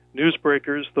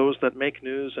 newsbreakers, those that make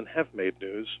news and have made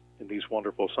news in these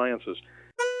wonderful sciences.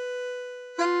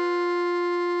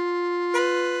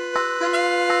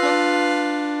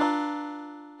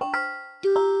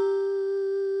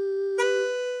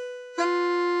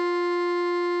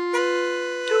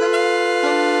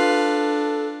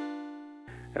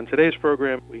 And today's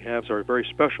program, we have our very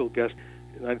special guest,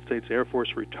 United States Air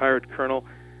Force retired Colonel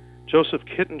Joseph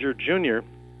Kittinger, Jr.,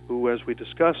 who, as we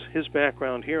discuss his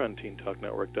background here on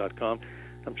TeenTalkNetwork.com,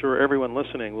 I'm sure everyone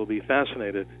listening will be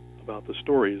fascinated about the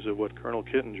stories of what Colonel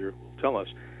Kittinger will tell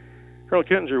us. Colonel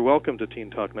Kittinger, welcome to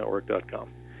TeenTalkNetwork.com.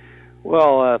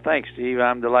 Well, thanks, Steve.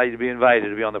 I'm delighted to be invited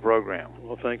to be on the program.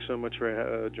 Well, thanks so much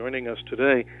for joining us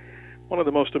today. One of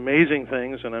the most amazing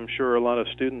things, and I'm sure a lot of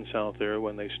students out there,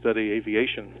 when they study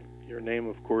aviation, your name,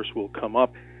 of course, will come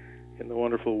up in the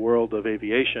wonderful world of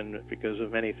aviation because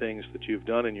of many things that you've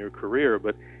done in your career.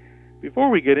 But before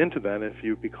we get into that, if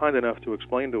you'd be kind enough to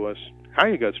explain to us how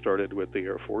you got started with the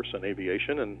Air Force and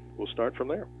aviation, and we'll start from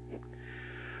there.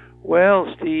 Well,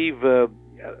 Steve,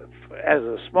 as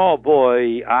a small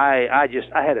boy, I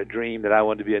had a dream that I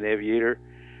wanted to be an aviator.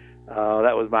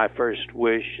 That was my first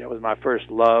wish. That was my first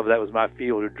love. That was my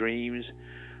field of dreams.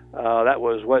 That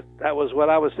was what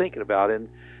I was thinking about. And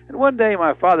one day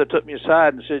my father took me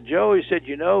aside and said, "Joe," he said,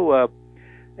 you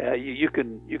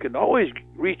can always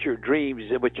reach your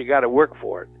dreams, but you got to work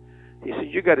for it. He said,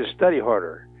 "You got to study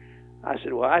harder." I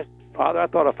said, "Well, Father, I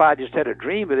thought if I just had a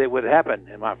dream that it would happen."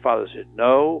 And my father said,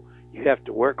 "No, you have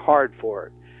to work hard for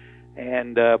it."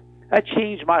 And that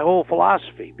changed my whole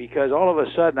philosophy, because all of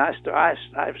a sudden I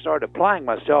started applying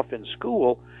myself in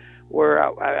school, where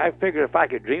I figured if I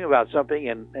could dream about something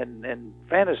and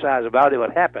fantasize about it, it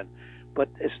would happen. But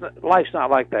life's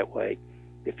not like that way.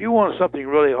 If you want something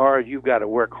really hard, you've got to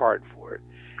work hard for it.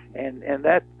 And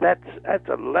that's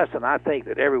a lesson I think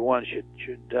that everyone should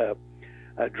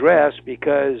address,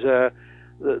 because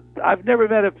I've never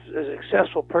met a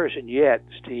successful person yet,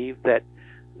 Steve, that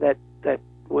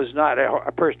was not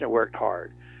a person that worked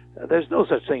hard. There's no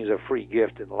such thing as a free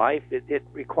gift in life. It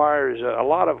requires a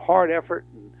lot of hard effort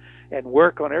and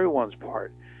work on everyone's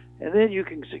part, and then you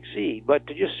can succeed. But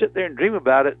to just sit there and dream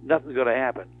about it, nothing's going to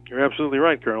happen. You're absolutely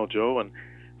right, Colonel Joe. And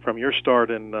from your start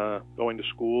in going to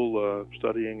school,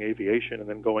 studying aviation, and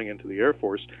then going into the Air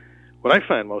Force, what I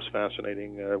find most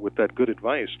fascinating with that good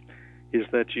advice is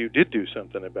that you did do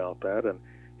something about that. And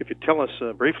if you tell us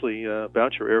briefly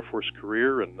about your Air Force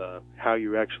career and how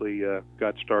you actually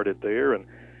got started there, and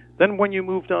then when you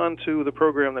moved on to the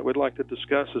program that we'd like to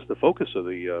discuss as the focus of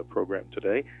the program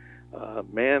today,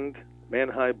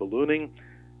 man-high ballooning,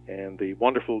 and the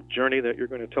wonderful journey that you're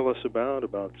going to tell us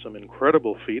about some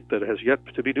incredible feat that has yet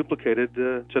to be duplicated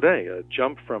today, a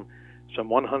jump from some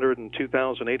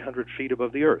 102,800 feet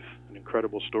above the earth, an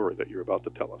incredible story that you're about to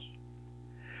tell us.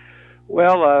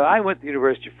 Well, I went to the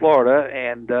University of Florida,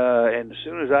 and as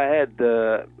soon as I had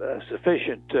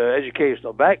sufficient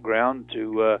educational background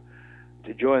to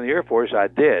join the Air Force, I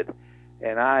did.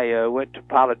 And I went to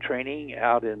pilot training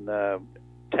out in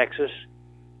Texas.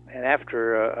 And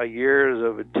after a years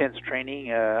of intense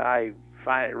training, I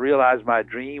realized my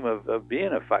dream of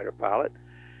being a fighter pilot.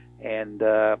 And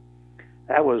that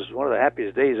was one of the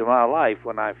happiest days of my life,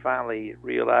 when I finally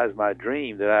realized my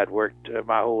dream that I'd worked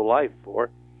my whole life for.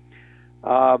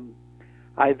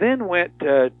 I then went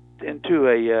to into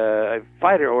a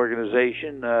fighter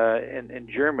organization in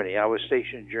Germany. I was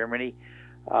stationed in Germany,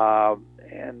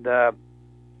 and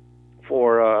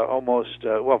for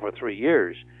for 3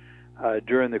 years.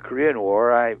 During the Korean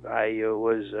War, I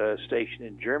was stationed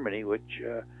in Germany, which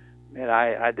meant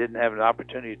I didn't have an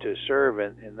opportunity to serve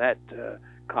in that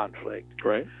conflict.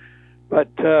 Right. But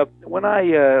when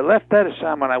I left that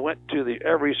assignment, I went to the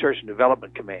Air Research and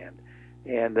Development Command,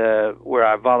 and where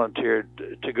I volunteered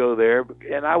to go there.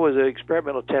 And I was an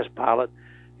experimental test pilot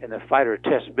in the fighter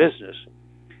test business,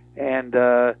 and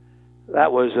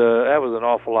that was an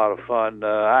awful lot of fun.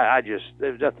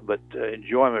 There was nothing but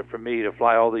enjoyment for me to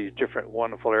fly all these different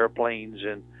wonderful airplanes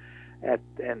and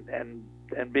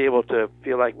be able to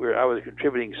feel like I was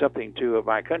contributing something to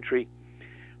my country,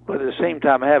 but at the same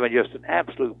time having just an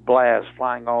absolute blast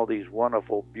flying all these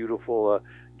wonderful, beautiful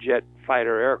jet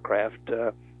fighter aircraft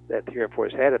that the Air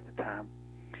Force had at the time.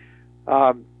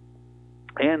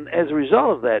 And as a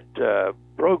result of that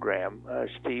program,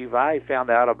 Steve, I found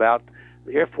out about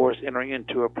the Air Force entering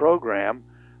into a program,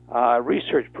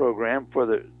 research program for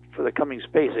the coming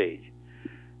space age,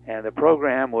 and the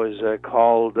program was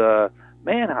called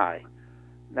Man High.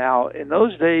 Now, in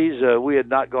those days, we had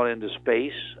not gone into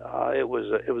space. It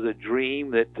was a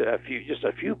dream that just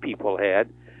a few people had,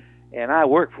 and I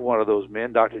worked for one of those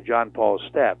men, Dr. John Paul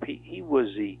Stapp. He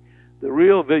was the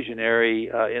real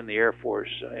visionary in the Air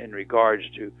Force in regards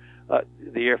to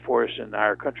the Air Force and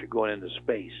our country going into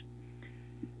space.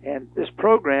 And this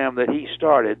program that he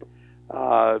started,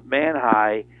 Man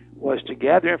High, was to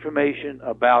gather information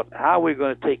about how we're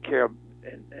going to take care of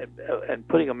and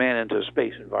putting a man into a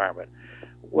space environment.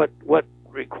 What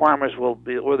requirements will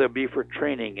there be for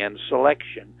training and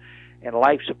selection and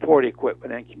life support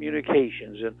equipment and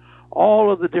communications and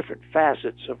all of the different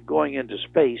facets of going into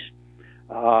space.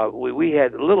 We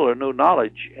had little or no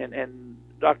knowledge, and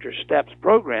Dr. Stapp's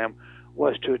program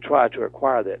was to try to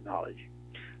acquire that knowledge.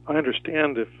 I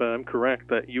understand, if I'm correct,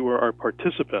 that you are a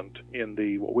participant in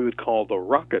what we would call the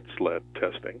rocket sled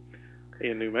testing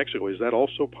in New Mexico. Is that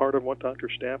also part of what Dr.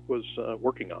 Stapp was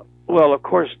working on? Well, of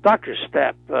course, Dr.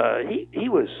 Stapp, he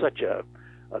was such a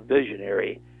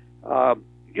visionary.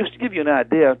 Just to give you an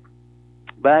idea,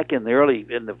 back in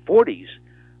the 40s,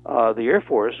 the Air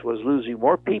Force was losing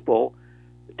more people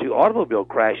to automobile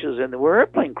crashes than there were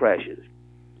airplane crashes.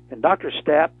 And Dr.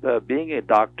 Stapp, being a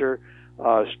doctor,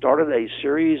 started a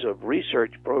series of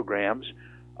research programs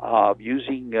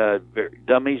using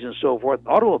dummies and so forth,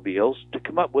 automobiles, to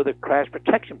come up with a crash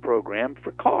protection program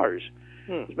for cars.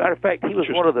 As a matter of fact, he was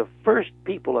one of the first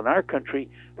people in our country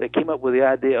that came up with the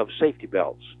idea of safety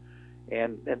belts.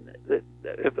 And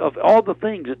of all the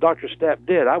things that Dr. Stapp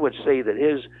did, I would say that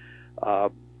his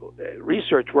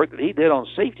research work that he did on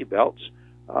safety belts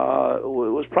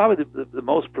was probably the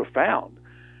most profound.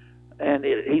 And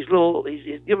he's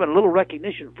given a little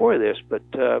recognition for this, but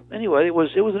anyway, it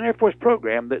was an Air Force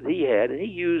program that he had, and he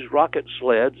used rocket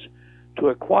sleds to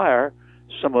acquire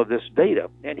some of this data.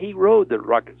 And he rode the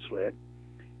rocket sled,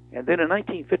 and then in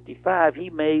 1955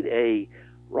 he made a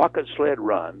rocket sled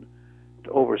run to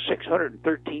over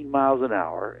 613 miles an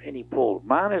hour, and he pulled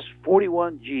minus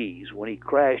 41 Gs when he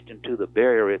crashed into the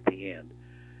barrier at the end.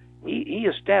 He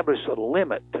established a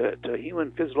limit to human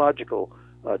physiological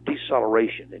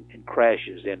deceleration in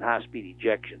crashes and high-speed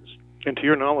ejections. And to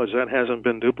your knowledge, that hasn't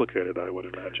been duplicated, I would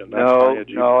imagine.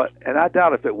 No, and I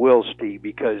doubt if it will, Steve,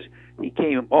 because he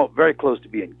came very close to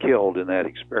being killed in that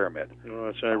experiment.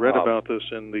 Well, I read about this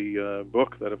in the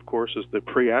book that, of course, is the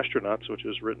Pre-Astronauts, which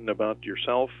is written about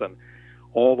yourself and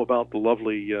all about the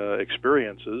lovely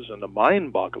experiences and the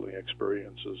mind-boggling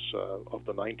experiences of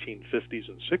the 1950s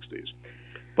and 60s.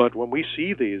 But when we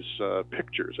see these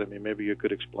pictures, I mean, maybe you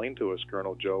could explain to us,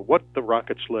 Colonel Joe, what the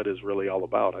rocket sled is really all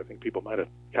about. I think people might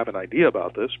have an idea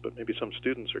about this, but maybe some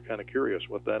students are kind of curious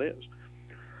what that is.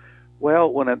 Well,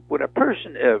 when a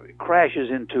person crashes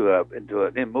into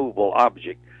an immovable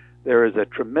object, there is a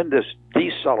tremendous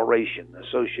deceleration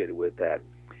associated with that.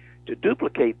 To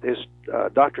duplicate this,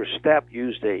 Dr. Stapp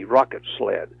used a rocket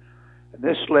sled. And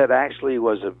this sled actually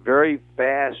was a very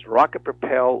fast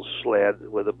rocket-propelled sled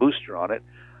with a booster on it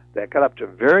that got up to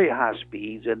very high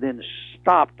speeds and then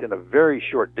stopped in a very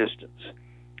short distance.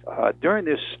 During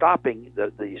this stopping,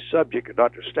 the subject,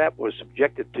 Dr. Stapp, was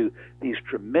subjected to these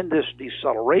tremendous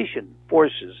deceleration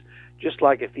forces, just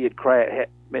like if he had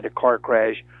made a car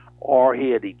crash or he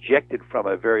had ejected from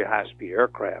a very high-speed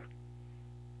aircraft.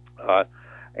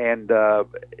 The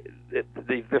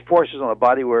forces on the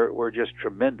body were just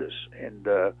tremendous, and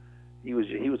he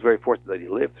was very fortunate that he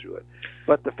lived through it.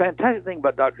 But the fantastic thing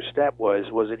about Dr. Stapp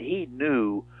was that he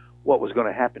knew what was going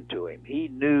to happen to him. He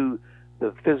knew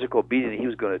the physical beating he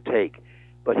was going to take.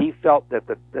 but he felt that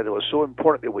it was so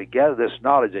important that we gather this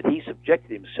knowledge that he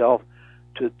subjected himself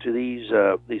to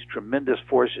these tremendous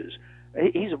forces.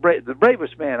 He's the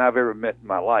bravest man I've ever met in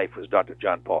my life was Dr.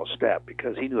 John Paul Stapp,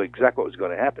 because he knew exactly what was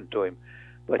going to happen to him,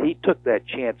 but he took that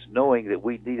chance knowing that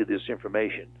we needed this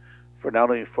information for not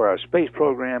only for our space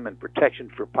program and protection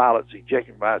for pilots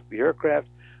ejecting from high-speed aircraft,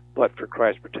 but for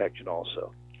crash protection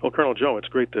also. Well, Colonel Joe, it's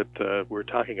great that we're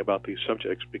talking about these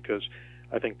subjects, because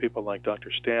I think people like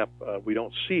Dr. Stapp, we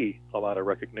don't see a lot of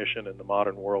recognition in the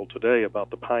modern world today about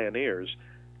the pioneers.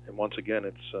 And once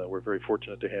again, we're very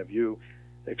fortunate to have you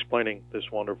explaining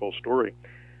this wonderful story.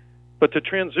 But to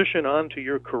transition on to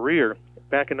your career,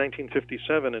 back in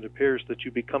 1957, it appears that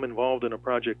you become involved in a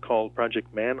project called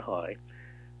Project Manhigh,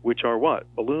 which are what?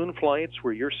 Balloon flights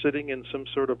where you're sitting in some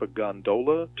sort of a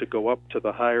gondola to go up to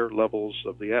the higher levels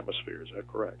of the atmosphere. Is that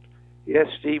correct? Yes,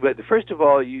 Steve. But first of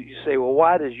all, you say, well,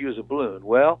 why did you use a balloon?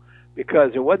 Well,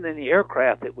 because there wasn't any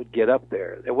aircraft that would get up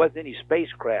there. There wasn't any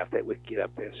spacecraft that would get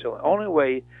up there. So the only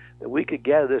way that we could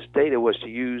gather this data was to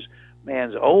use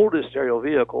man's oldest aerial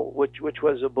vehicle, which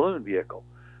was a balloon vehicle.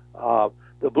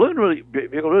 The balloon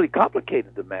vehicle really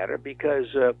complicated the matter, because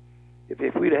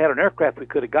if we'd had an aircraft we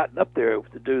could have gotten up there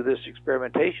to do this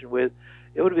experimentation with,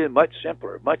 it would have been much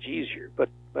simpler, much easier. But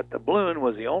the balloon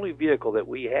was the only vehicle that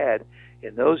we had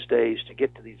in those days to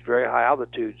get to these very high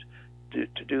altitudes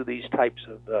to do these types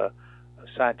of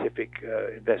scientific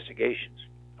investigations.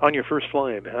 On your first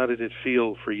flight, how did it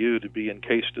feel for you to be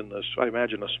encased in this, I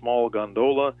imagine, a small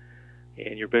gondola,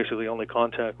 and your basically only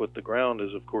contact with the ground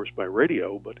is, of course, by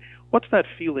radio, but what's that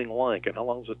feeling like, and how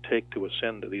long does it take to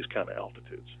ascend to these kind of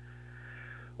altitudes?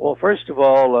 Well, first of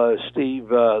all, Steve,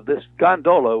 this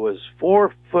gondola was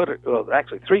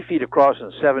 3 feet across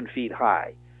and 7 feet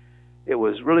high. It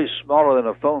was really smaller than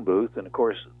a phone booth, and of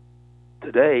course,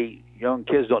 today, young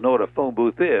kids don't know what a phone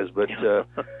booth is, but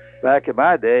back in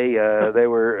my day, they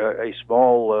were a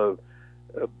small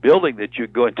building that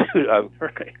you'd go into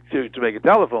to make a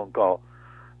telephone call.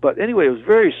 But anyway, it was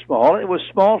very small. It was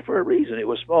small for a reason. It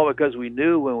was small because we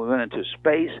knew when we went into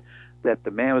space that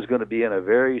the man was going to be in a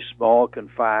very small,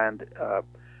 confined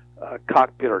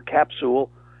cockpit or capsule,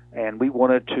 and we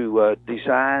wanted to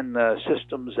design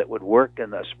systems that would work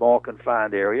in a small,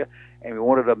 confined area, and we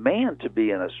wanted a man to be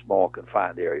in a small,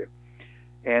 confined area.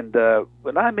 And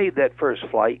when I made that first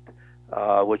flight,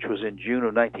 which was in June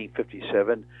of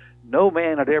 1957, no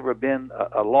man had ever been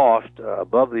aloft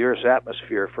above the Earth's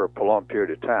atmosphere for a prolonged period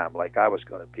of time like I was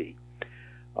going to be.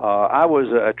 I was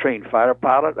a trained fighter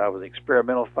pilot. I was an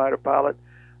experimental fighter pilot.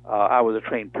 I was a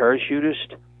trained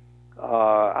parachutist.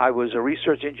 I was a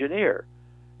research engineer.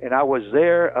 And I was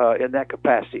there in that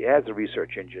capacity as a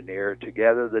research engineer to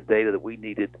gather the data that we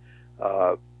needed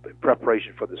in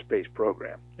preparation for the space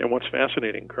program. And what's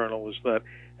fascinating, Colonel, is that,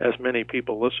 as many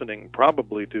people listening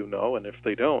probably do know, and if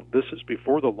they don't, this is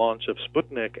before the launch of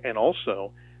Sputnik and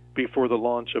also before the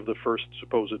launch of the first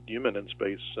supposed human in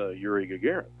space, Yuri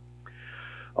Gagarin.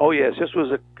 Oh, yes. This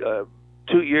was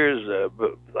 2 years,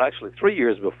 actually 3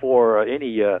 years before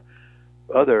any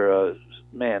other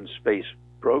manned space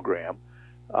program.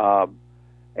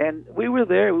 And we were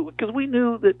there because we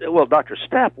knew that, well, Dr.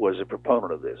 Stapp was a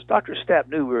proponent of this. Dr. Stapp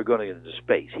knew we were going to get into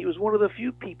space. He was one of the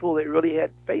few people that really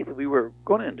had faith that we were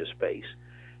going into space.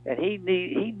 And he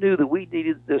knew that we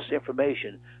needed this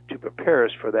information to prepare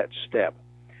us for that step.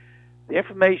 The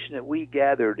information that we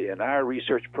gathered in our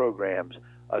research programs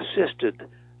assisted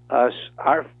us,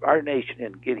 our nation,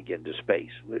 in getting into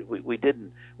space. We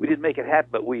didn't make it happen,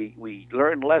 but we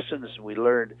learned lessons, and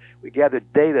we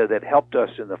gathered data that helped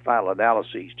us in the final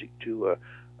analyses to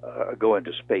go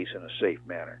into space in a safe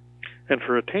manner. And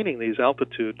for attaining these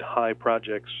altitude high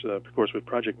projects, of course, with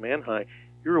Project Manhigh,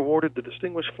 you're awarded the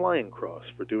Distinguished Flying Cross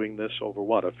for doing this over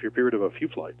a period of a few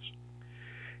flights.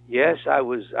 Yes, I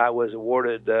was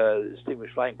awarded the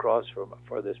Distinguished Flying Cross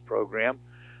for this program.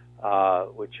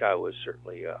 Which I was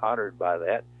certainly honored by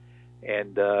that.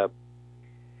 And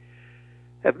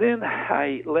then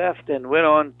I left and went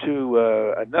on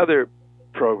to another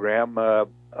program,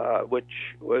 which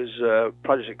was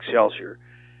Project Excelsior,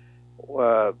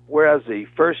 whereas the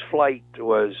first flight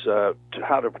was to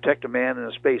how to protect a man in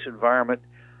a space environment,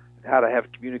 how to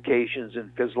have communications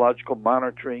and physiological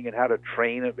monitoring, and how to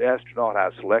train an astronaut, how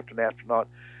to select an astronaut.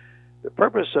 The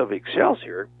purpose of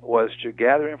Excelsior was to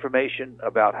gather information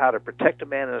about how to protect a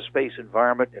man in a space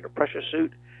environment in a pressure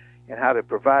suit and how to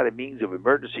provide a means of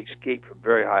emergency escape from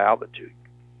very high altitude.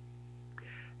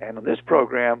 And on this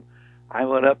program, I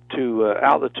went up to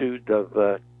altitude of,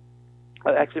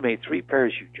 I actually made 3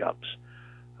 parachute jumps.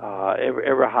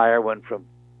 Ever higher, one from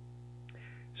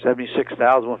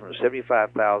 76,000, one from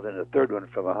 75,000, and the third one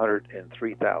from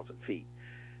 103,000 feet.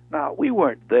 Now, we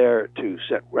weren't there to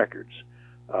set records.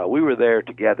 We were there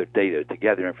to gather data, to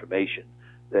gather information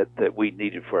that we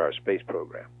needed for our space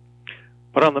program.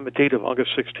 But on the date of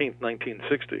August 16th,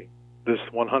 1960, this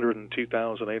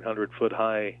 102,800-foot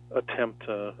high attempt,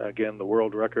 again, the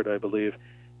world record, I believe,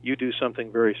 you do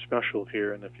something very special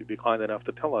here, and if you'd be kind enough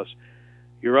to tell us,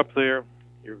 you're up there,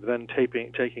 you're then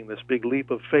taking this big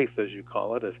leap of faith, as you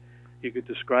call it. If you could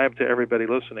describe to everybody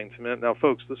listening to me. Now,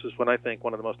 folks, this is what I think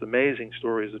one of the most amazing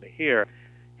stories to hear.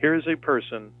 Here is a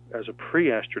person, as a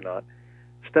pre-astronaut,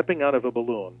 stepping out of a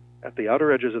balloon at the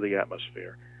outer edges of the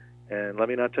atmosphere. And let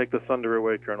me not take the thunder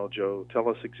away, Colonel Joe. Tell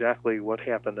us exactly what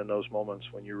happened in those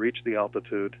moments when you reached the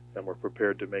altitude and were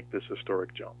prepared to make this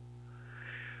historic jump.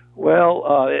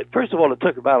 Well, first of all, it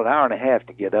took about an hour and a half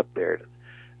to get up there.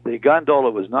 The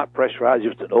gondola was not pressurized. It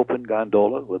was an open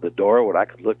gondola with a door where I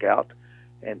could look out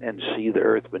and see the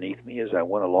Earth beneath me as I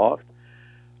went aloft.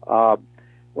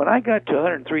 When I got to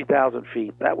 103,000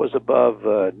 feet, that was above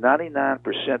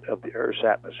 99% of the Earth's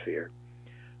atmosphere.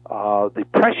 The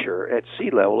pressure at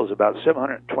sea level is about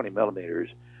 720 millimeters.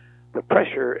 The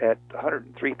pressure at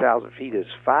 103,000 feet is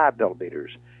 5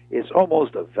 millimeters. It's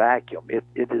almost a vacuum. It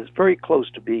is very close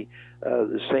to be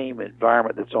the same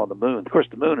environment that's on the moon. Of course,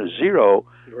 the moon is zero,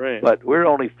 right, but we're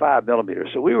only 5 millimeters.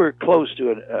 So we were close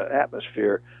to an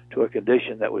atmosphere, to a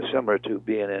condition that was similar to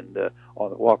being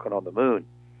walking on the moon.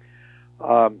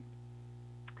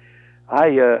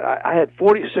 I had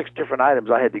 46 different items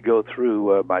I had to go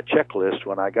through my checklist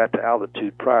when I got to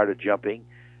altitude prior to jumping.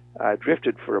 I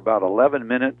drifted for about 11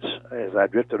 minutes as I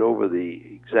drifted over the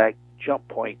exact jump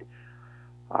point.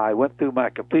 I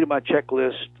completed my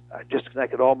checklist. I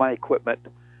disconnected all my equipment.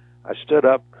 I stood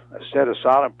up. I said a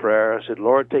silent prayer. I said,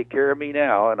 "Lord, take care of me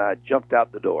now," and I jumped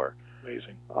out the door.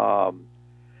 Amazing.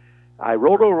 I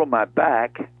rolled over on my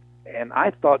back, and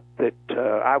I thought that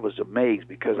I was amazed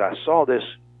because I saw this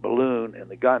balloon and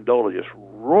the gondola just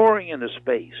roaring into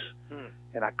space,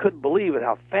 and I couldn't believe it,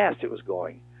 how fast it was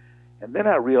going. And then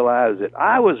I realized that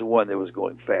I was the one that was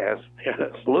going fast. Yes.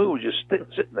 The balloon was just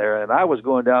sitting there, and I was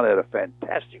going down at a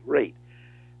fantastic rate.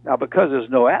 Now, because there's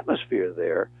no atmosphere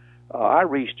there, I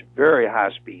reached very high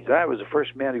speeds. I was the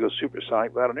first man to go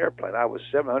supersonic without an airplane. I was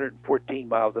 714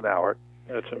 miles an hour.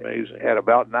 That's amazing. At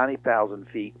about 90,000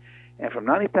 feet. And from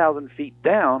 90,000 feet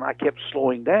down, I kept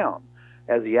slowing down.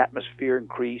 As the atmosphere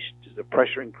increased, the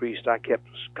pressure increased, I kept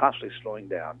constantly slowing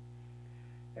down.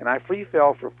 And I free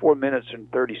fell for 4 minutes and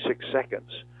 36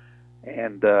 seconds.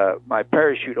 And my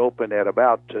parachute opened at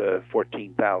about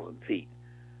 14,000 feet.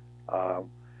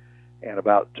 And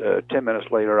about 10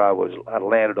 minutes later, I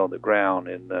landed on the ground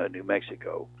in New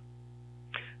Mexico.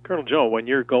 Colonel Joe, when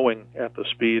you're going at the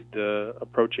speed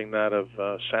approaching that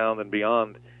of sound and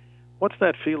beyond, what's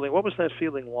that feeling? What was that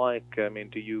feeling like? I mean,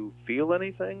 do you feel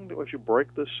anything? Did you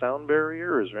break the sound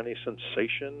barrier? Is there any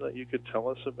sensation that you could tell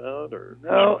us about or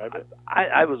describe it?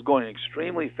 I was going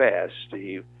extremely fast,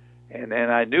 Steve, and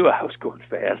I knew I was going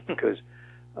fast because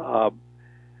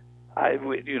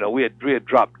we had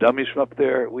dropped dummies from up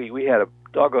there. We had a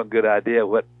doggone good idea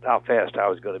how fast I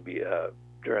was going to be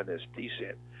during this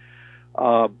descent.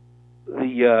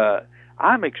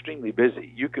 I'm extremely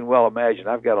busy. You can well imagine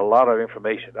I've got a lot of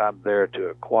information I'm there to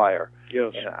acquire.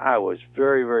 Yes. And I was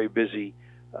very, very busy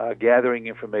gathering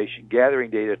information,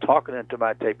 gathering data, talking into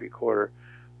my tape recorder,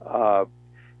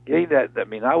 getting that. I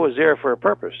mean, I was there for a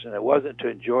purpose, and it wasn't to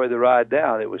enjoy the ride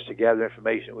down. It was to gather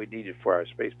information we needed for our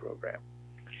space program.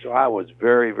 So I was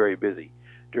very, very busy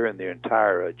during the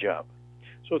entire jump.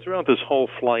 So throughout this whole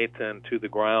flight and to the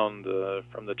ground,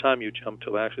 from the time you jumped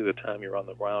till actually the time you're on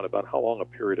the ground, about how long a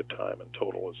period of time in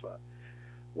total is that?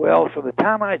 Well, from the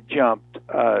time I jumped,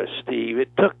 Steve, it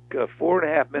took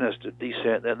 4.5 minutes to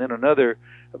descent, and then another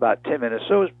about 10 minutes.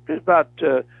 So it was about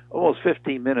almost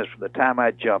 15 minutes from the time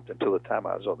I jumped until the time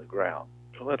I was on the ground.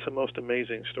 Well, that's a most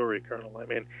amazing story, Colonel. I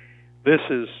mean, this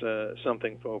is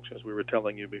something, folks, as we were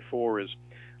telling you before, is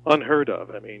unheard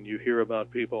of. I mean, you hear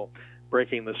about people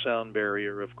breaking the sound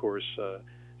barrier, of course,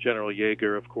 General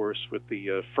Yeager, of course, with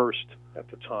the first at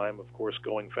the time, of course,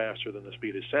 going faster than the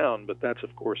speed of sound, but that's,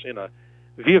 of course, in a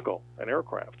vehicle, an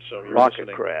aircraft. So you're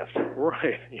rocket craft.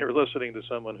 Right. You're listening to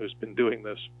someone who's been doing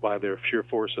this by their sheer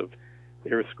force of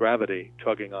the Earth's gravity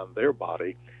tugging on their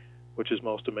body, which is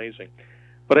most amazing.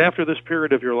 But after this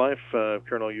period of your life,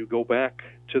 Colonel, you go back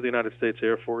to the United States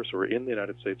Air Force, or in the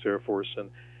United States Air Force, and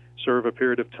serve a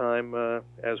period of time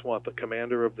as the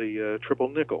commander of the Triple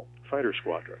Nickel Fighter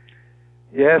Squadron.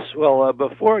 Yes. Well,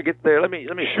 before I get there, let me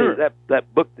Sure. say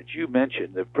that book that you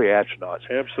mentioned, the Pre-Astronauts.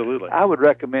 Absolutely. I would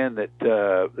recommend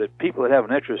that people that have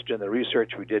an interest in the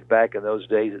research we did back in those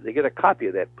days, that they get a copy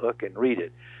of that book and read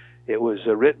it. It was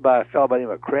written by a fellow by the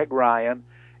name of Craig Ryan,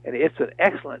 And it's an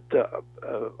excellent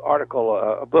article,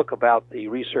 a book about the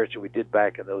research that we did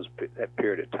back in that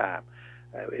period of time.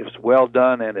 It's well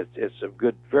done, and it's a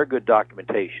very good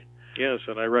documentation. Yes,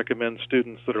 and I recommend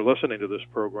students that are listening to this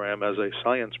program as a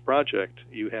science project.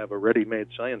 You have a ready-made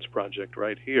science project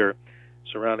right here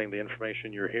surrounding the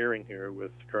information you're hearing here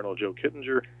with Colonel Joe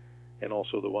Kittinger, and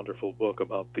also the wonderful book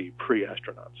about the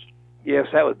pre-astronauts. Yes,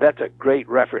 that's a great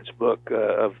reference book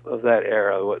of that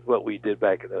era, what we did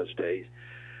back in those days.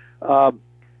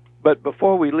 But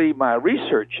before we leave my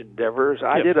research endeavors,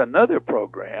 I did another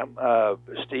program,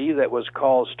 Steve, that was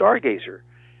called Stargazer.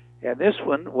 And this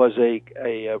one was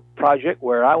a project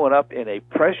where I went up in a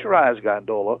pressurized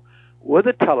gondola with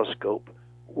a telescope,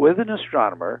 with an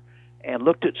astronomer, and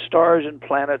looked at stars and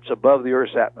planets above the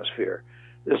Earth's atmosphere.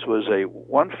 This was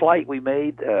one flight we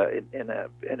made, and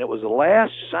it was the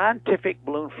last scientific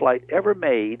balloon flight ever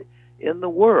made in the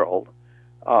world.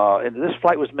 And this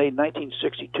flight was made in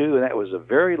 1962, and that was the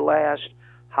very last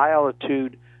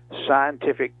high-altitude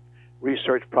scientific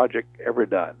research project ever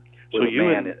done. So you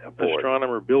and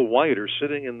astronomer Bill White are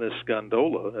sitting in this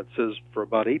gondola that says for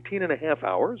about 18 and a half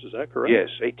hours, is that correct? Yes,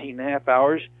 18 and a half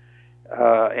hours.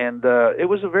 And it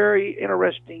was a very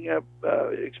interesting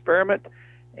experiment,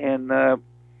 and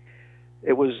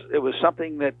it was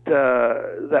something that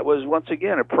was once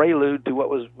again a prelude to what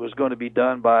was going to be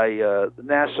done by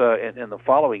NASA in the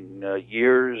following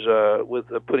years with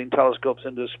putting telescopes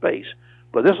into space.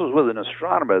 But this was with an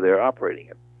astronomer there operating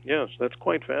it. Yes, that's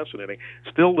quite fascinating.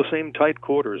 Still the same tight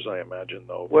quarters, I imagine,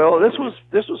 though. Well, this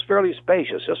was fairly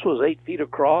spacious. This was 8 feet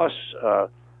across. I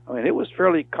mean, it was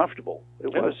fairly comfortable.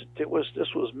 This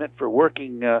was meant for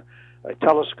working a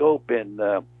telescope, and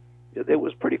it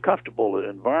was pretty comfortable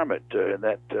environment in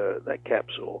that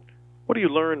capsule. What do you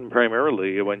learn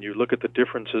primarily when you look at the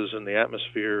differences in the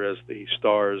atmosphere as the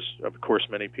stars? Of course,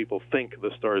 many people think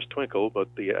the stars twinkle,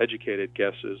 but the educated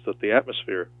guess is that the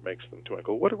atmosphere makes them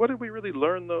twinkle. What did we really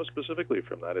learn, though, specifically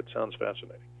from that? It sounds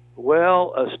fascinating.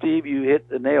 Well, Steve, you hit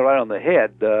the nail right on the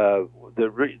head.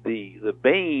 The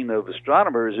bane of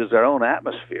astronomers is their own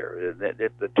atmosphere.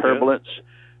 The turbulence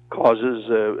causes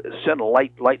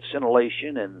light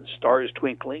scintillation and stars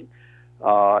twinkling.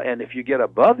 And if you get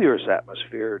above the Earth's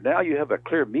atmosphere, now you have a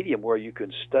clear medium where you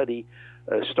can study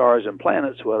stars and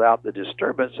planets without the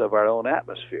disturbance of our own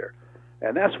atmosphere.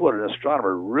 And that's what an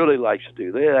astronomer really likes to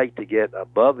do. They like to get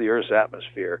above the Earth's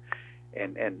atmosphere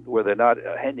and where they're not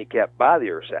handicapped by the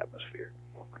Earth's atmosphere.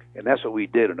 And that's what we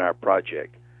did in our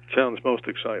project. Sounds most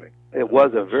exciting. It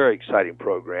was a very exciting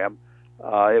program.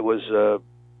 It was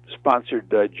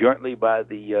sponsored jointly by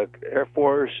the Air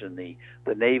Force and the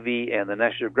Navy, and the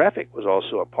National Geographic was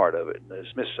also a part of it. And the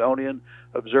Smithsonian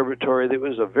Observatory, there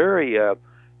was a very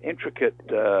intricate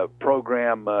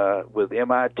program with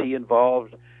MIT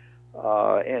involved,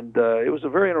 and it was a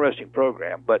very interesting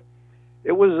program. But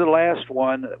it was the last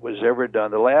one that was ever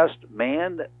done. The last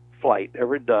manned flight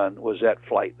ever done was that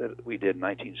flight that we did in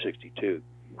 1962.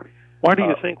 Why do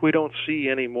you think we don't see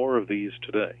any more of these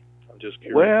today? I'm just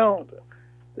curious. Well,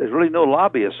 there's really no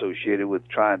lobby associated with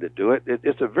trying to do it.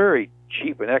 It's a very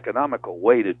cheap and economical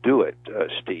way to do it,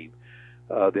 Steve.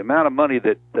 The amount of money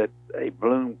that a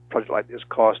balloon project like this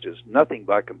costs is nothing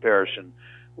by comparison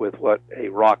with what a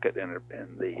rocket and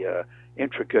the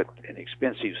intricate and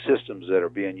expensive systems that are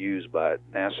being used by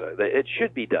NASA. It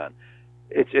should be done.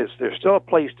 There's still a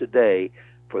place today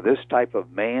for this type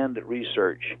of manned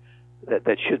research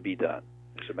that should be done,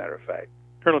 as a matter of fact.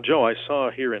 Colonel Joe, I saw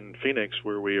here in Phoenix,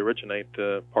 where we originate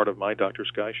part of my Dr.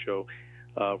 Sky show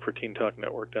for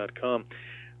TeenTalkNetwork.com,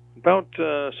 about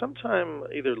sometime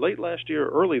either late last year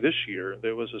or early this year,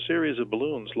 there was a series of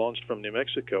balloons launched from New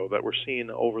Mexico that were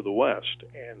seen over the west.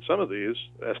 And some of these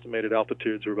estimated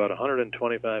altitudes were about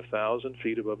 125,000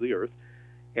 feet above the Earth,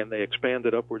 and they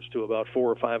expanded upwards to about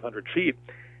 400 or 500 feet.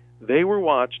 They were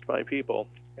watched by people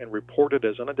and reported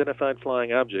as unidentified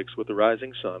flying objects with the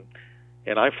rising sun.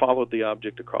 And I followed the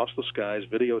object across the skies,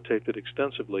 videotaped it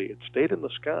extensively. It stayed in the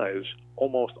skies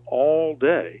almost all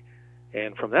day.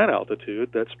 And from that altitude,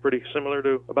 that's pretty similar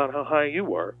to about how high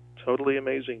you are. Totally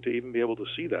amazing to even be able to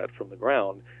see that from the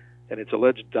ground. And its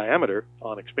alleged diameter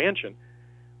on expansion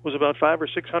was about 500 or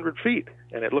 600 feet.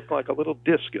 And it looked like a little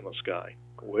disc in the sky,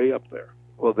 way up there.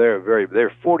 Well,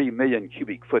 they're 40 million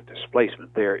cubic foot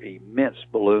displacement. They're immense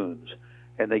balloons,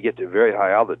 and they get to very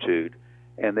high altitude.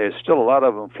 And there's still a lot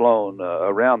of them flown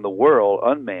around the world.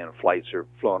 Unmanned flights are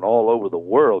flown all over the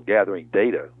world gathering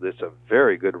data. It's a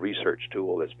very good research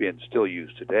tool that's being still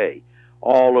used today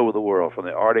all over the world, from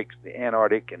the Arctic, the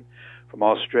Antarctic, and from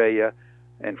Australia,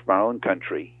 and from our own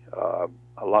country.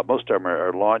 Most of them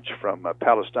are launched from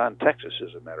Palestine, Texas,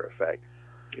 as a matter of fact.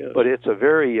 Yes. But it's a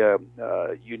very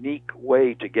unique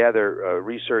way to gather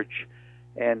research,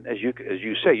 and as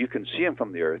you say, you can see them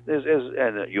from the Earth.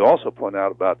 And you also point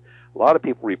out about a lot of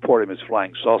people report them as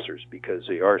flying saucers because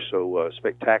they are so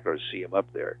spectacular to see them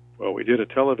up there. Well, we did a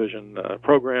television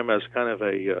program as kind of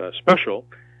a special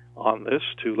on this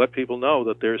to let people know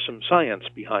that there's some science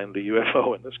behind the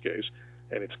UFO in this case,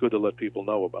 and it's good to let people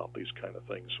know about these kind of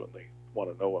things when they want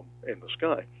to know them in the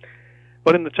sky.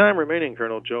 But in the time remaining,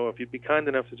 Colonel Joe, if you'd be kind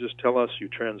enough to just tell us, you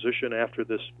transition after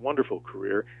this wonderful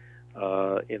career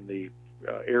in the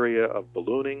area of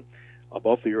ballooning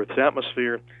above the Earth's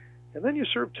atmosphere, and then you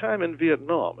served time in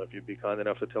Vietnam, if you'd be kind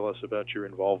enough to tell us about your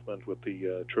involvement with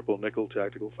the Triple Nickel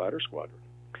Tactical Fighter Squadron.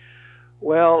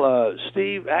 Well,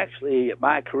 Steve, actually,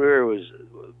 my career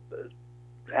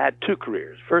had two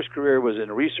careers. First career was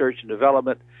in research and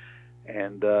development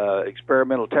and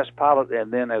experimental test pilot,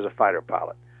 and then as a fighter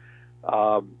pilot.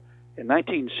 In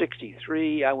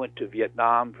 1963, I went to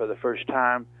Vietnam for the first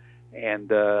time, and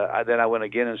then I went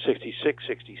again in 66,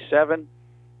 67,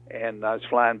 and I was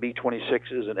flying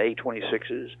B-26s and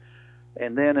A-26s.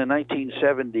 And then in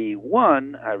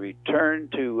 1971, I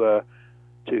returned to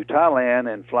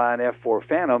Thailand and flying F-4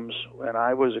 Phantoms, and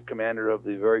I was a commander of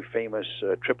the very famous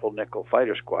Triple Nickel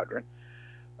Fighter Squadron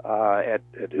at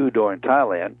Udor in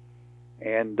Thailand.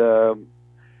 And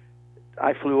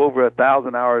I flew over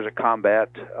 1,000 hours of combat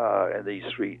in these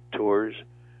three tours.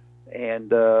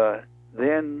 And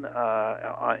then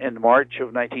in March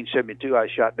of 1972, I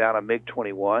shot down a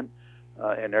MiG-21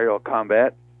 in aerial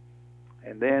combat.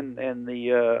 And then in the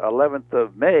 11th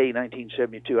of May,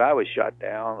 1972, I was shot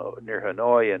down near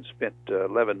Hanoi and spent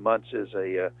 11 months as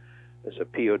a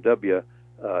POW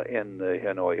in the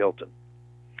Hanoi Hilton.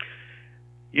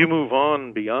 You move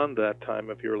on beyond that time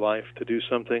of your life to do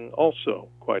something also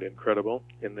quite incredible.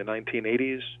 In the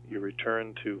 1980s, you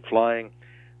return to flying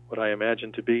what I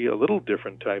imagine to be a little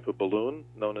different type of balloon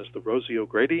known as the Rosie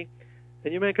O'Grady,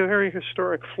 and you make a very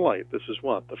historic flight. This is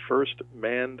what, the first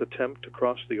manned attempt to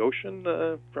cross the ocean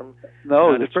from...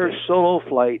 No, the first solo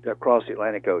flight across the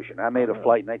Atlantic Ocean. I made a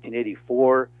flight in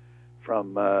 1984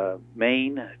 from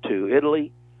Maine to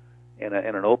Italy in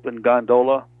an open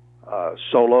gondola,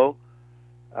 solo.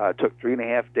 Took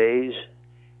 3.5 days.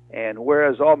 And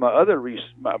whereas all my other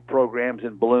my programs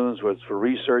in balloons was for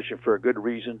research and for a good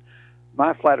reason,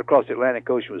 my flight across the Atlantic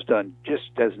Ocean was done just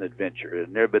as an adventure. It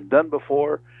had never been done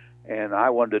before, and I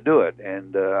wanted to do it.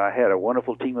 And I had a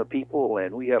wonderful team of people,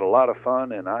 and we had a lot of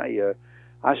fun. And I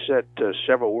set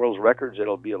several world records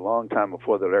that'll be a long time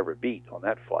before they'll ever beat on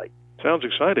that flight. Sounds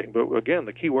exciting, but again,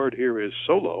 the key word here is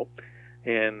solo.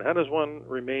 And how does one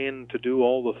remain to do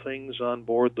all the things on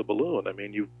board the balloon? I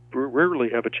mean, you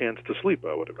rarely have a chance to sleep,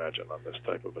 I would imagine, on this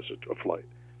type of a flight.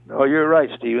 No, you're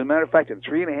right, Steve. As a matter of fact, in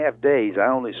 3.5 days, I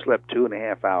only slept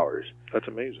 2.5 hours. That's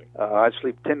amazing. I'd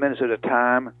sleep 10 minutes at a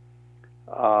time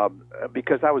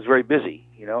because I was very busy.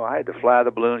 You know, I had to fly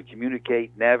the balloon,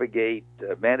 communicate, navigate,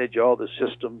 manage all the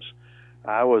systems.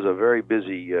 I was a very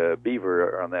busy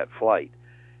beaver on that flight.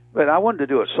 But I wanted to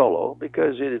do it solo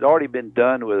because it had already been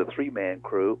done with a 3-man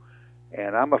crew,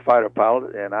 and I'm a fighter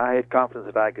pilot, and I had confidence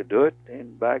that I could do it,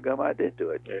 and by gum, I did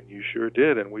do it. And you sure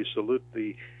did, and we salute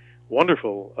the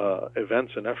wonderful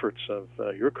events and efforts of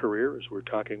your career, as we're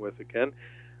talking with, again,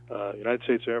 United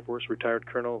States Air Force retired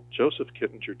Colonel Joseph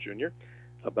Kittinger, Jr.,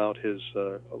 about his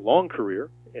long career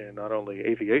in not only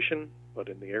aviation, but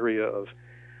in the area of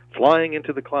flying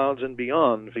into the clouds and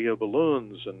beyond via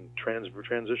balloons and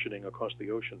transitioning across the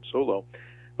ocean solo.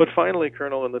 But finally,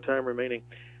 Colonel, in the time remaining,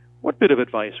 what bit of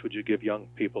advice would you give young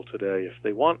people today if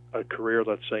they want a career,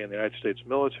 let's say, in the United States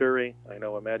military? I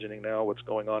know, imagining now what's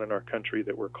going on in our country,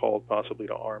 that we're called possibly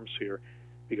to arms here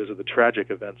because of the tragic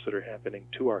events that are happening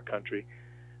to our country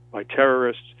by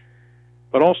terrorists,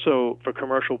 but also for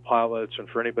commercial pilots and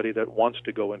for anybody that wants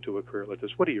to go into a career like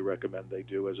this. What do you recommend they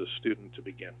do as a student to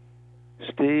begin?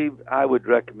 Steve, I would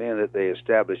recommend that they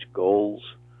establish goals,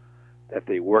 that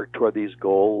they work toward these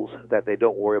goals, that they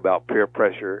don't worry about peer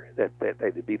pressure, that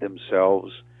they be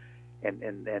themselves,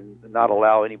 and not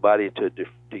allow anybody to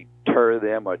deter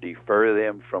them or defer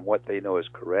them from what they know is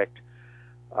correct.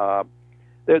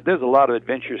 There's a lot of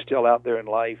adventure still out there in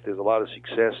life. There's a lot of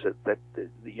success that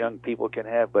the young people can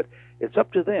have, but it's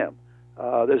up to them.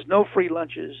 There's no free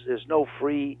lunches. There's no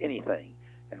free anything.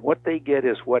 And what they get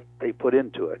is what they put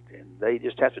into it, and they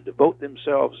just have to devote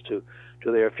themselves to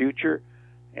their future,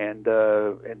 and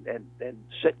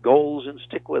set goals and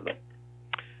stick with them.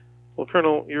 Well,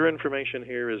 Colonel, your information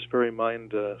here is very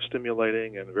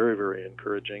mind-stimulating and very, very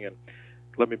encouraging. And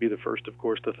let me be the first, of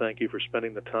course, to thank you for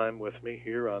spending the time with me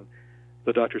here on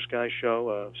the Dr. Sky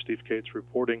Show. Steve Cates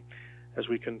reporting as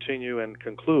we continue and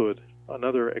conclude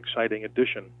another exciting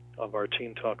edition of our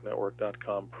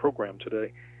TeenTalkNetwork.com program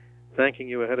today. Thanking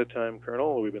you ahead of time,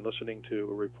 Colonel. We've been listening to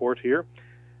a report here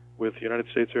with United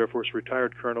States Air Force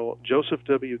retired Colonel Joseph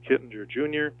W. Kittinger,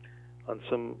 Jr., on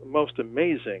some most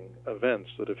amazing events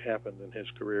that have happened in his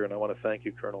career. And I want to thank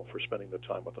you, Colonel, for spending the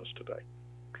time with us today.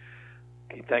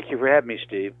 Okay, thank you for having me,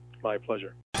 Steve. My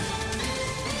pleasure.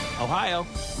 Ohio,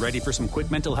 ready for some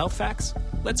quick mental health facts?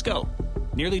 Let's go.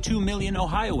 Nearly 2 million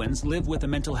Ohioans live with a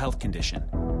mental health condition.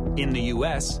 In the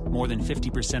U.S., more than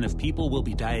 50% of people will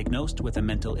be diagnosed with a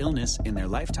mental illness in their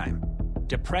lifetime.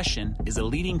 Depression is a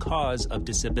leading cause of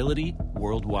disability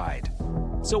worldwide.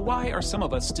 So why are some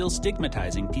of us still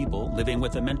stigmatizing people living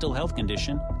with a mental health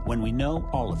condition when we know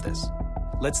all of this?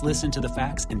 Let's listen to the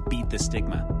facts and beat the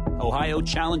stigma. Ohio,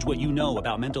 challenge what you know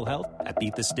about mental health at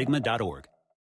beatthestigma.org.